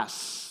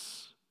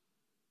bless.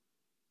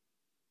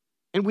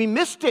 And we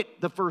missed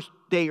it the first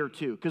day or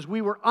two because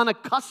we were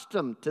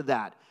unaccustomed to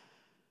that.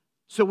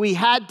 So we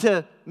had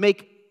to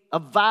make a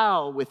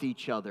vow with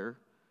each other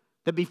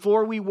that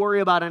before we worry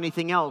about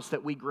anything else,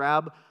 that we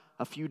grab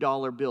a few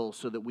dollar bills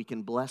so that we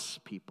can bless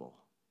people.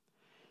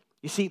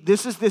 You see,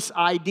 this is this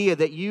idea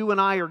that you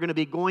and I are going to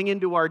be going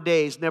into our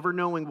days never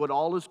knowing what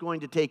all is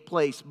going to take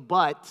place,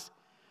 but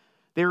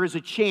there is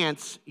a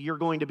chance you're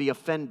going to be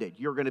offended.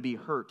 You're going to be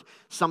hurt.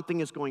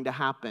 Something is going to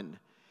happen.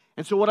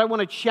 And so what I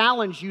want to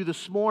challenge you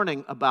this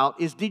morning about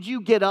is, did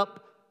you get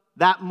up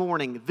that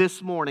morning,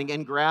 this morning,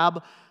 and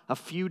grab a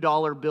few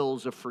dollar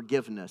bills of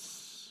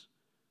forgiveness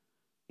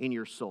in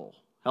your soul?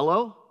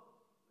 Hello?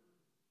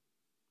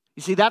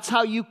 You see, that's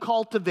how you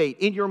cultivate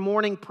in your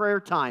morning prayer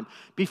time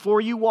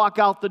before you walk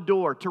out the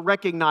door to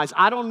recognize,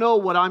 I don't know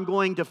what I'm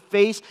going to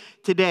face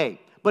today,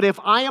 but if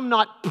I am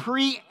not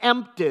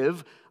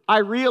preemptive, I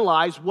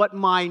realize what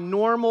my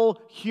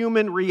normal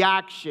human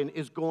reaction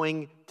is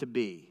going to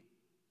be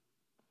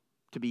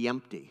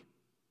empty,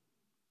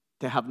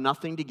 to have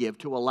nothing to give,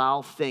 to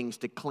allow things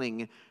to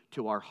cling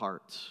to our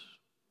hearts.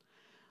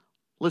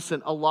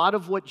 Listen, a lot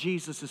of what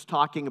Jesus is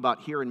talking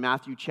about here in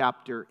Matthew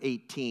chapter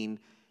 18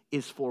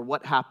 is for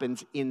what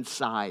happens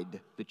inside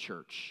the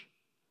church.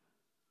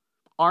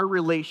 Our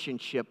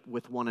relationship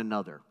with one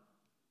another.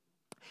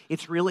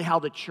 It's really how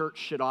the church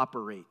should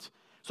operate.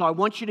 So I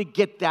want you to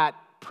get that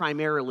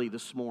primarily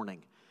this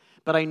morning.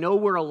 But I know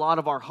where a lot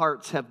of our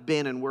hearts have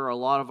been and where a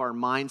lot of our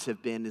minds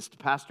have been is,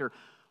 Pastor,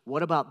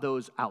 what about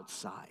those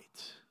outside?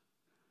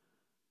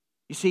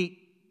 You see,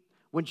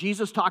 when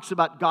Jesus talks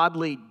about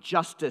godly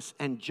justice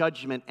and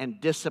judgment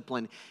and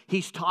discipline,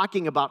 he's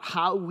talking about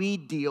how we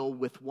deal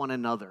with one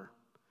another.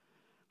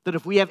 That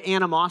if we have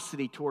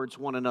animosity towards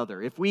one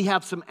another, if we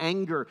have some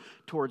anger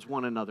towards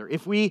one another,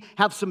 if we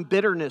have some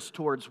bitterness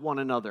towards one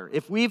another,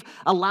 if we've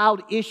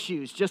allowed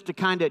issues just to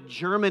kind of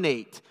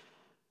germinate,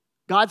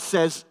 God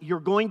says, you're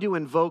going to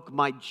invoke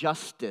my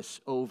justice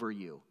over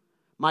you,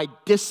 my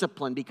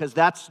discipline, because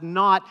that's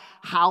not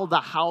how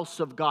the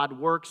house of God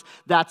works.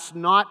 That's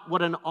not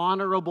what an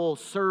honorable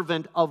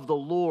servant of the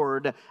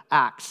Lord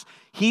acts.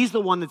 He's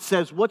the one that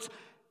says,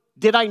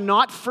 did I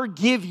not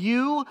forgive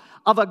you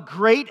of a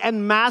great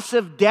and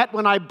massive debt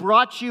when I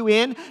brought you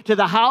in to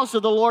the house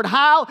of the Lord?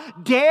 How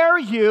dare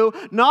you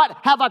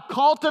not have a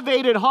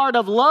cultivated heart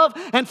of love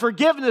and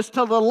forgiveness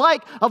to the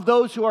like of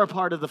those who are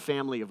part of the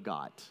family of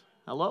God?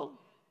 Hello?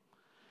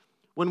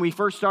 When we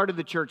first started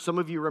the church, some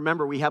of you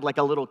remember we had like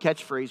a little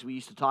catchphrase we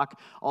used to talk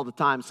all the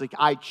time. It's like,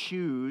 I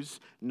choose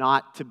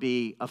not to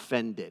be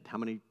offended.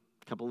 A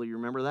couple of you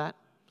remember that?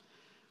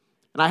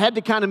 And I had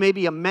to kind of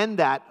maybe amend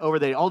that over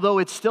there, although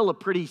it's still a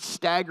pretty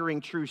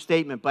staggering true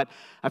statement, but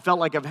I felt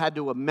like I've had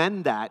to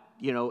amend that,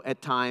 at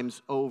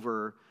times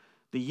over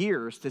the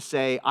years to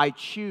say, I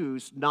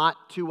choose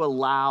not to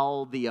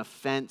allow the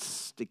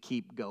offense to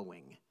keep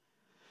going.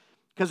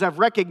 Because I've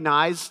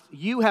recognized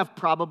you have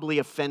probably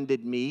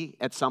offended me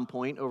at some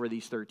point over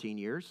these 14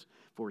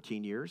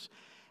 years,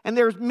 and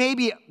there's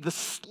maybe the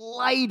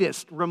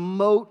slightest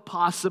remote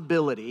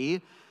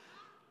possibility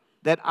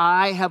that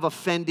I have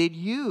offended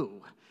you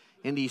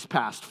in these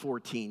past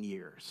 14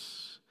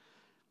 years.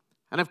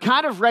 And I've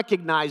kind of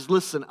recognized,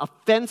 listen,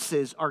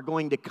 offenses are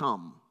going to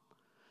come.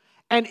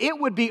 And it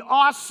would be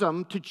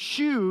awesome to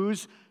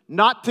choose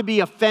not to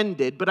be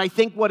offended, but I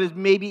think what is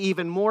maybe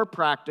even more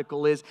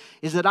practical is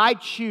that I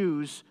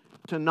choose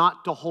to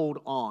not to hold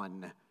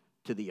on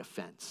to the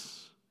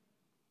offense.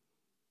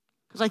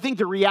 Because I think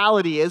the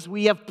reality is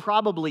we have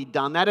probably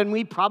done that, and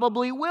we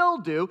probably will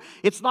do.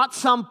 It's not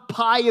some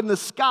pie in the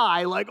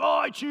sky like, oh,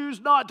 I choose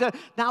not to.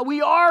 Now,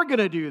 we are going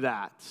to do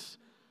that.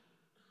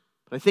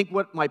 But I think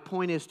what my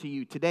point is to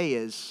you today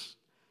is,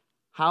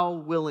 how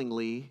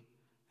willingly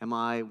am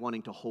I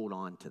wanting to hold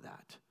on to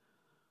that?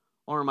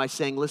 Or am I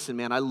saying, listen,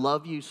 man, I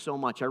love you so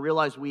much. I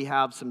realize we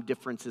have some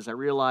differences. I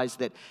realize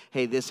that,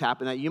 hey, this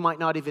happened, that you might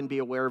not even be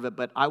aware of it,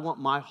 but I want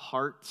my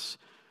heart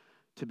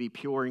to be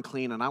pure and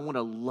clean, and I want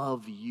to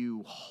love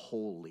you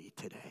wholly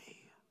today.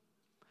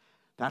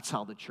 That's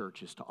how the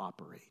church is to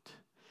operate.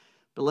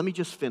 But let me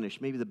just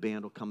finish. Maybe the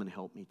band will come and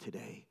help me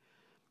today.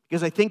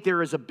 Because I think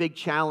there is a big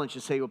challenge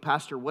to say, well,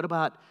 Pastor, what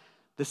about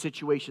the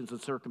situations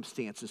and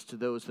circumstances to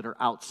those that are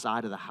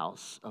outside of the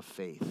house of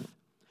faith?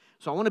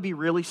 So I want to be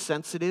really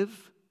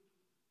sensitive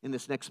in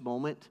this next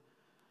moment,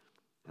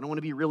 and I want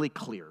to be really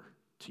clear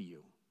to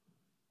you.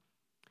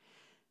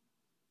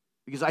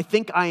 Because I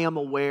think I am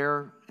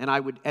aware, and I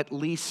would at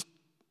least,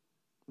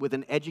 with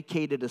an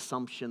educated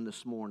assumption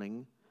this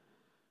morning,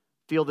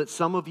 feel that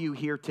some of you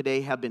here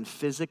today have been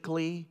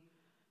physically,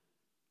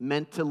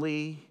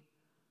 mentally,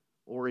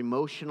 or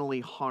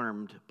emotionally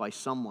harmed by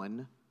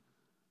someone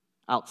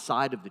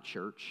outside of the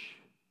church.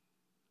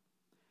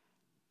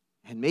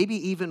 And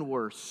maybe even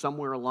worse,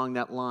 somewhere along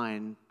that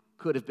line,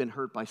 could have been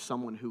hurt by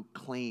someone who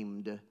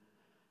claimed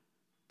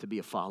to be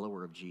a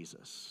follower of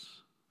Jesus.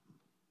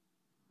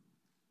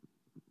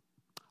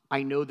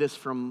 I know this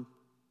from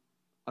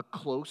a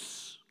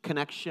close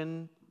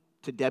connection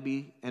to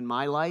Debbie and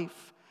my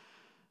life.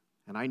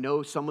 And I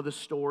know some of the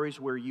stories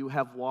where you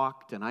have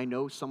walked, and I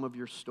know some of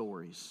your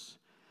stories.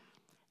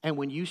 And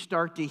when you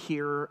start to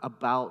hear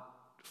about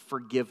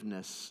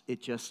forgiveness,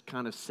 it just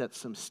kind of sets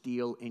some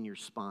steel in your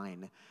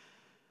spine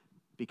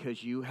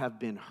because you have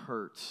been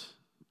hurt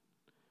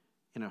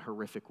in a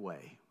horrific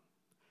way.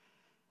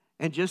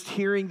 And just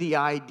hearing the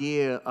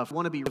idea of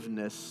want to be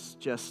forgiveness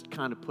just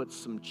kind of puts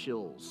some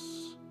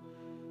chills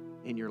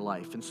in your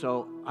life. And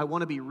so I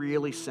want to be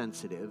really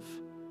sensitive,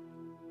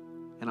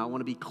 and I want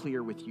to be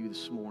clear with you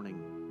this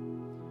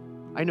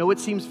morning. I know it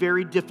seems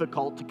very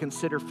difficult to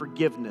consider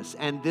forgiveness,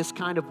 and this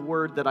kind of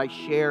word that I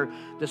share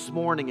this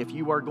morning, if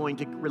you are going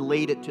to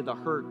relate it to the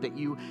hurt that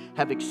you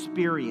have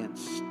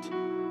experienced,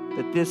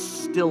 that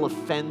this still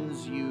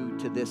offends you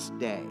to this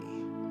day.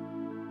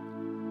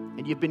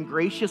 And you've been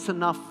gracious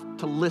enough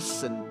to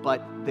listen,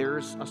 but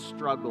there's a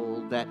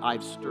struggle that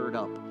I've stirred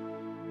up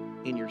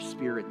in your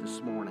spirit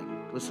this morning.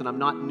 Listen, I'm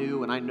not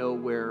new, and I know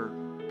where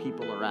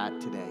people are at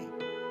today.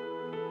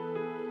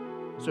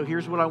 So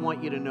here's what I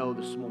want you to know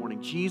this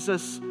morning.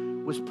 Jesus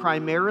was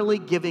primarily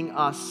giving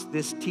us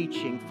this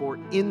teaching for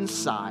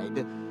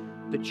inside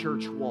the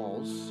church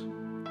walls,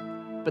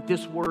 but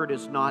this word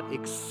is not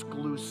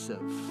exclusive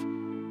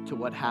to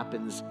what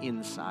happens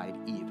inside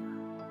either.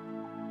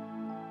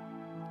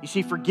 You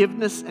see,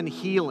 forgiveness and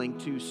healing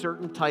to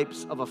certain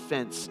types of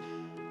offense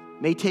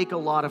may take a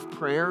lot of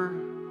prayer.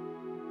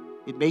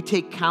 It may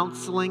take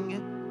counseling,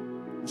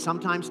 and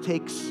sometimes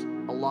takes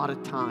a lot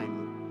of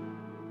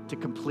time to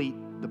complete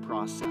the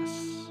process.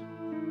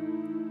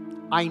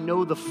 I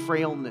know the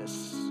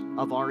frailness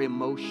of our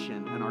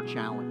emotion and our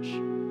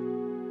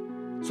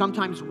challenge.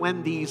 Sometimes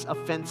when these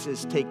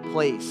offenses take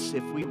place,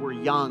 if we were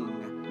young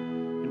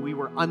and we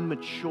were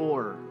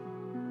unmature,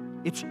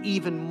 it's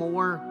even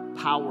more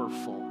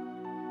powerful.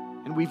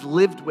 And we've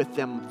lived with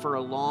them for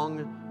a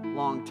long,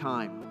 long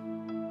time.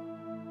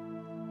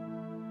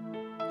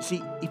 You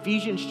see,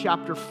 Ephesians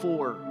chapter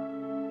 4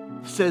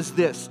 says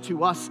this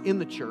to us in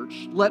the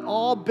church: let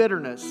all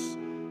bitterness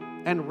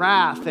and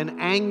wrath and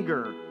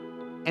anger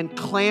and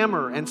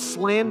clamor and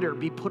slander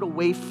be put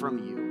away from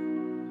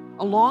you,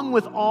 along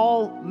with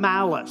all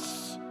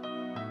malice.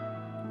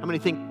 How many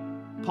think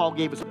Paul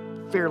gave us a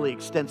fairly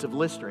extensive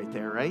list right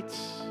there, right?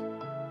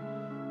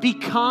 Be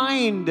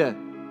kind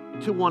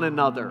to one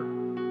another,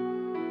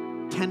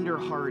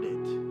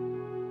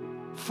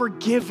 tender-hearted,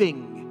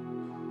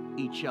 forgiving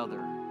each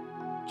other,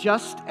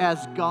 just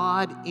as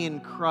God in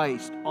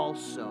Christ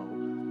also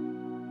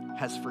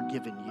has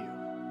forgiven you.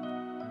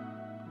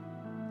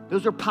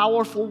 Those are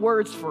powerful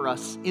words for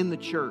us in the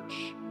church.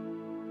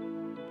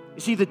 You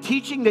see, the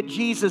teaching that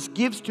Jesus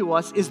gives to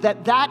us is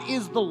that that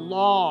is the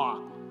law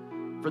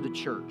for the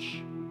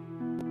church.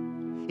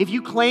 If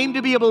you claim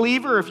to be a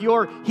believer, if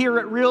you're here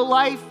at Real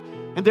Life,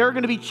 and there are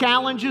going to be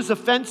challenges,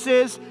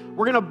 offenses,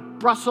 we're going to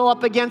bristle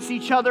up against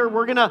each other,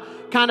 we're going to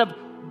kind of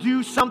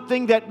do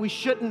something that we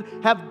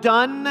shouldn't have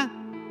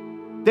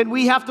done, then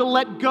we have to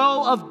let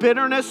go of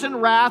bitterness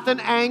and wrath and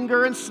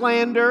anger and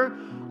slander,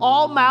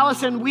 all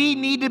malice, and we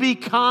need to be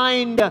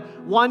kind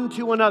one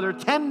to another,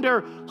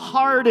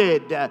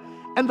 tender-hearted,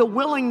 and the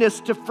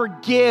willingness to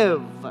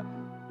forgive,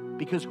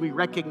 because we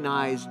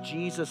recognize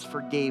Jesus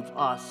forgave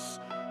us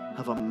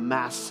of a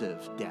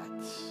massive debt.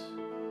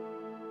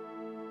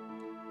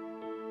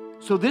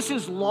 So this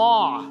is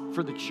law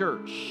for the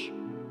church,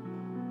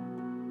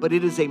 but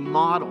it is a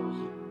model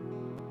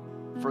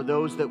for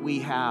those that we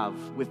have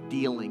with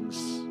dealings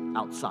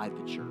outside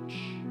the church.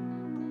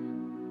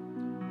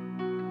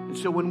 And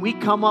so when we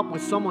come up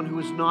with someone who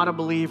is not a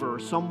believer or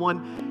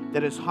someone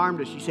that has harmed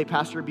us, you say,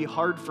 Pastor, it'd be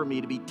hard for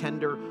me to be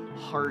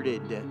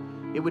tender-hearted.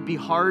 It would be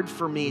hard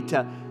for me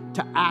to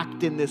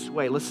act in this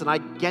way. Listen, I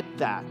get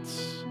that.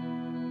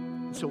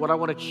 So what I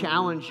want to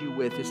challenge you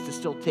with is to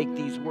still take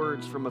these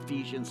words from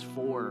Ephesians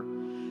 4,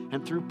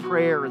 and through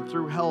prayer and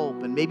through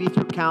help and maybe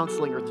through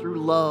counseling or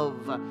through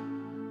love,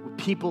 with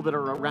people that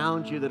are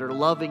around you that are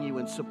loving you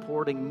and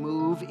supporting,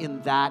 move in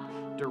that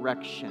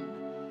direction.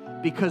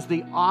 Because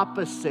the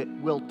opposite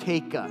will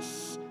take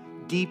us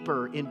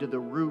deeper into the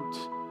root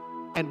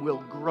and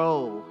will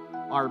grow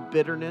our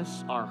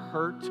bitterness, our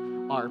hurt,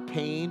 our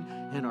pain,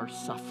 and our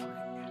suffering.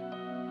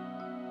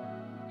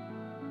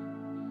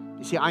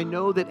 You see, I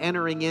know that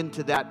entering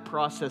into that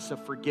process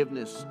of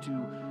forgiveness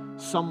to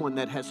someone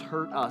that has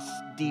hurt us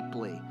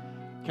deeply,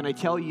 can I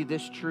tell you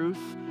this truth?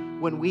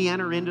 When we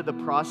enter into the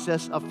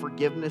process of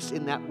forgiveness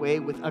in that way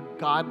with a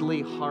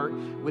godly heart,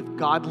 with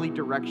godly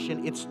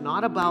direction, it's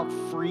not about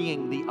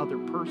freeing the other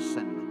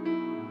person.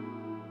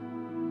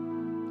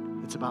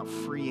 It's about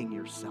freeing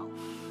yourself.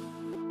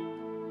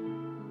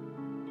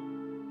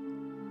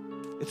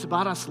 It's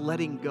about us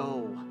letting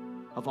go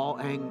of all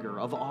anger,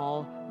 of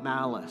all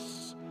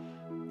malice.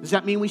 Does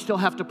that mean we still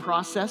have to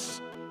process?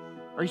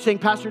 Are you saying,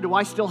 Pastor, do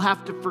I still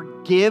have to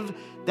forgive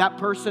that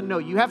person? No,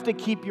 you have to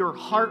keep your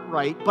heart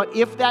right. But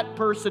if that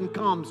person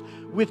comes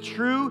with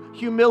true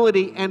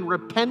humility and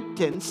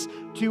repentance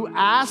to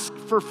ask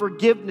for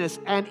forgiveness,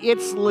 and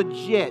it's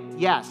legit,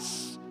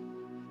 yes,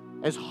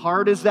 as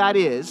hard as that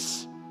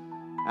is,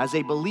 as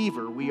a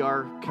believer, we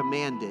are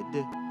commanded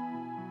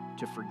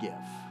to forgive.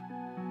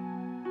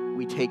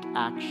 We take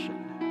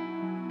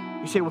action.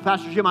 You say, well,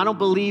 Pastor Jim, I don't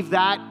believe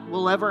that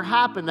will ever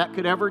happen, that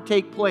could ever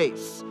take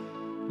place.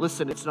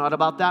 Listen, it's not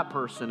about that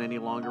person any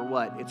longer.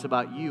 What? It's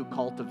about you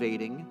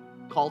cultivating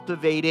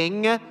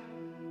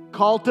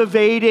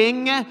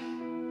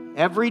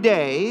every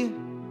day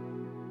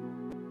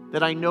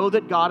that I know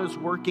that God is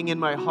working in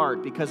my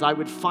heart, because I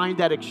would find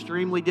that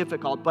extremely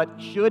difficult.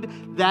 But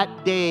should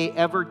that day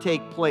ever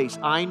take place,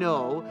 I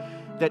know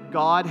that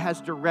God has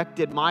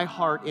directed my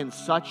heart in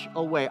such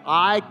a way.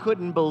 I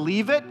couldn't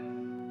believe it,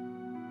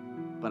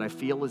 but I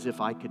feel as if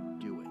I could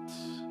do it.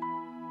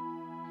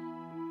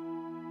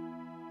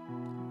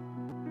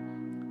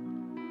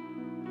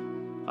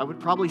 I would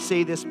probably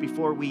say this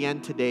before we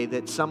end today,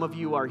 that some of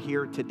you are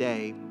here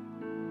today,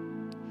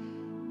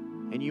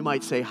 and you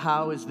might say,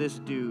 how is this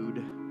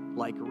dude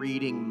like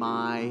reading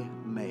my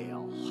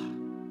mail?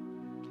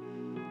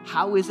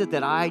 How is it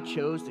that I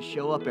chose to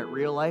show up at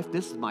Real Life?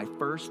 This is my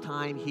first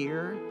time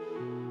here,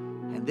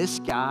 and this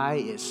guy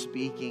is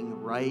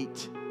speaking right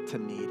to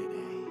me today.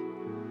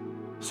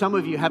 Some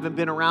of you haven't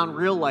been around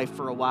Real Life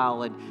for a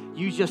while, and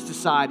you just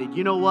decided,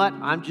 you know what?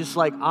 I'm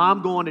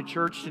going to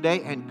church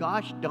today, and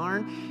gosh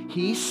darn,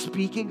 he's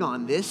speaking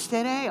on this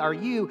today? Are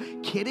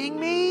you kidding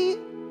me?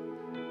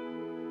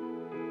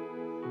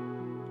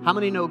 How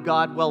many know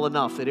God well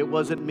enough that it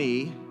wasn't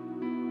me?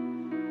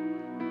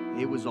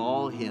 It was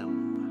all him.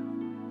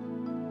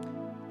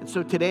 And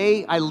so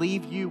today, I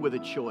leave you with a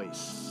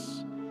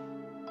choice.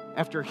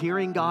 After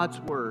hearing God's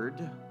word,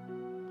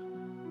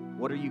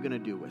 what are you going to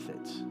do with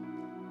it?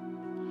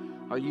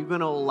 Are you going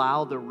to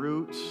allow the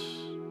roots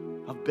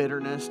of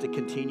bitterness to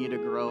continue to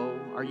grow?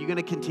 Are you going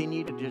to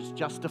continue to just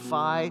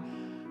justify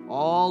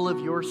all of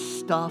your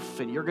stuff,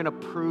 and you're going to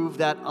prove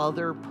that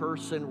other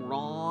person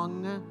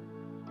wrong?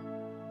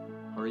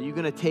 Or are you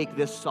going to take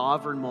this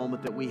sovereign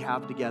moment that we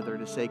have together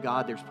to say,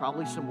 God, there's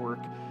probably some work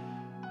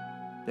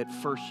that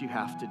first you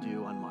have to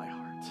do on my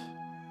heart.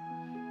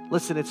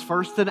 Listen, it's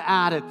first an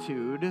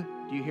attitude.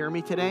 Do you hear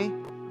me today?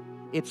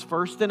 It's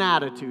first an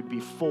attitude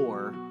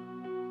before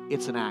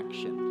it's an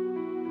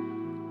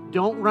action.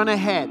 Don't run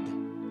ahead.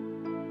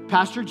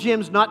 Pastor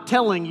Jim's not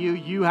telling you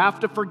you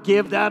have to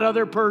forgive that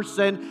other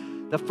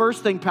person. The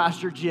first thing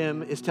Pastor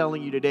Jim is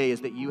telling you today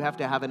is that you have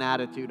to have an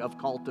attitude of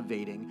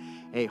cultivating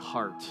a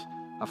heart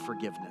of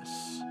forgiveness.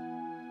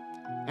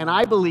 And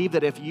I believe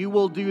that if you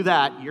will do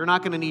that, you're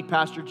not going to need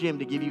Pastor Jim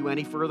to give you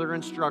any further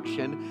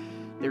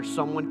instruction. There's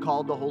someone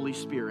called the Holy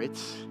Spirit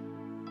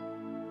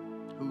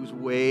who's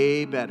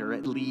way better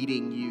at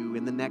leading you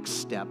in the next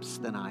steps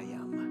than I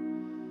am.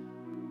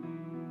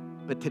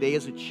 But today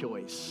is a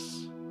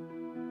choice.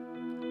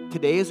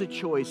 Today is a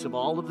choice of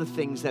all of the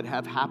things that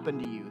have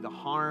happened to you, the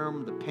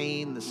harm, the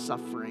pain, the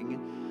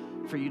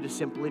suffering, for you to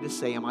simply to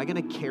say, am I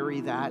going to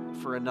carry that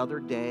for another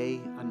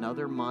day,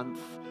 another month,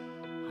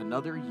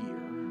 another year?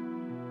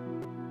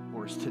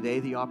 Or is today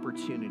the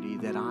opportunity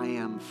that I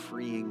am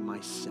freeing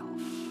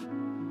myself,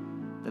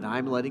 that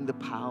I'm letting the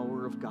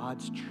power of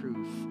God's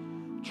truth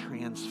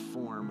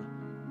transform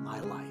my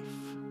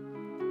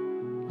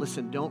life?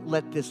 Listen, don't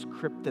let this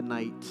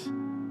kryptonite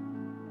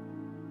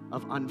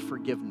of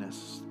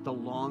unforgiveness, the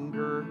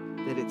longer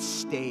that it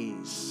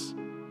stays,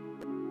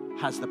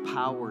 has the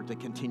power to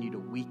continue to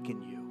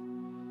weaken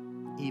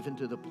you, even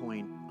to the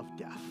point of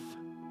death.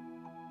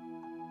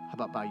 How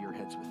about bow your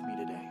heads with me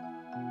today?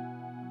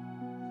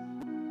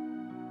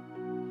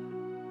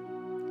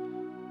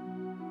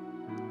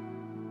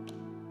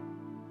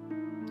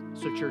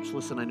 So church,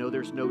 listen, I know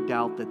there's no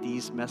doubt that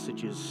these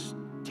messages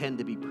tend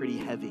to be pretty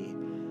heavy,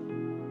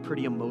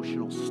 pretty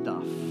emotional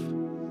stuff.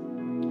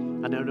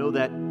 And I know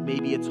that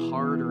maybe it's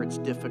hard or it's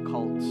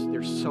difficult.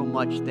 There's so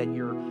much that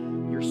your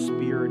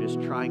spirit is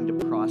trying to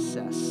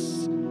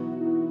process.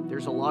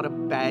 There's a lot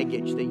of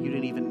baggage that you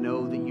didn't even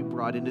know that you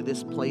brought into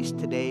this place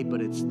today,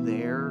 but it's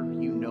there.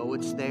 You know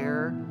it's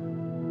there.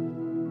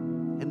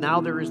 And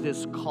now there is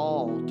this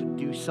call to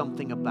do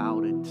something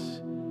about it.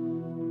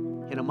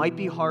 And it might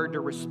be hard to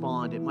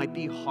respond. It might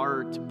be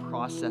hard to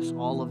process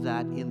all of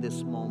that in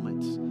this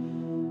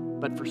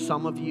moment. But for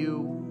some of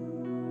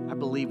you, I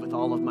believe with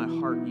all of my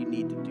heart you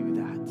need to do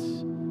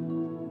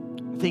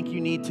that. I think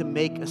you need to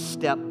make a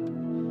step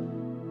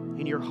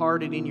in your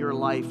heart and in your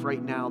life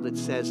right now that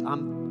says,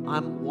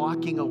 I'm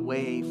walking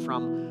away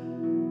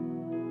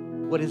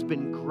from what has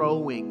been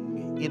growing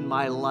in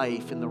my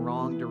life in the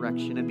wrong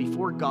direction. And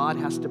before God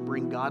has to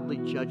bring godly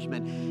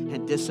judgment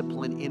and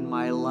discipline in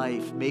my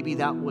life, maybe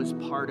that was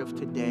part of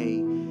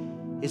today,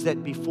 is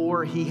that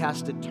before he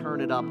has to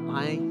turn it up,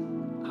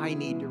 I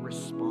need to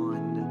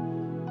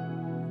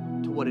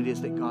respond to what it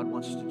is that God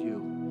wants to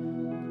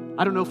do.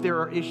 I don't know if there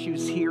are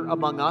issues here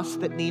among us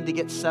that need to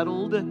get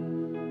settled,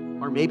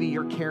 or maybe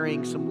you're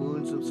carrying some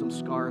wounds and some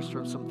scars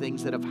from some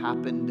things that have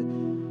happened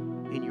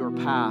in your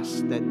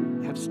past that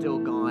have still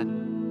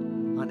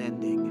gone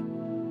unending.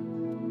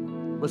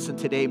 Listen,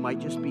 today might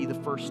just be the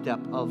first step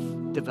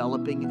of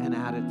developing an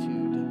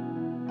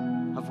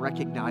attitude of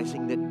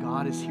recognizing that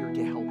God is here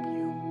to help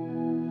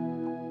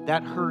you.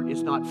 That hurt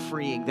is not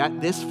freeing.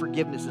 This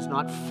forgiveness is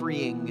not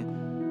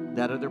freeing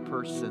that other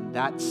person.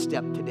 That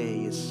step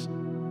today is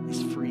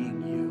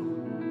freeing you.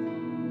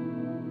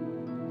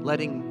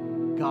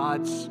 Letting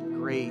God's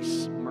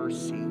grace,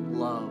 mercy,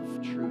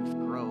 love, truth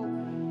grow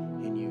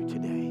in you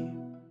today.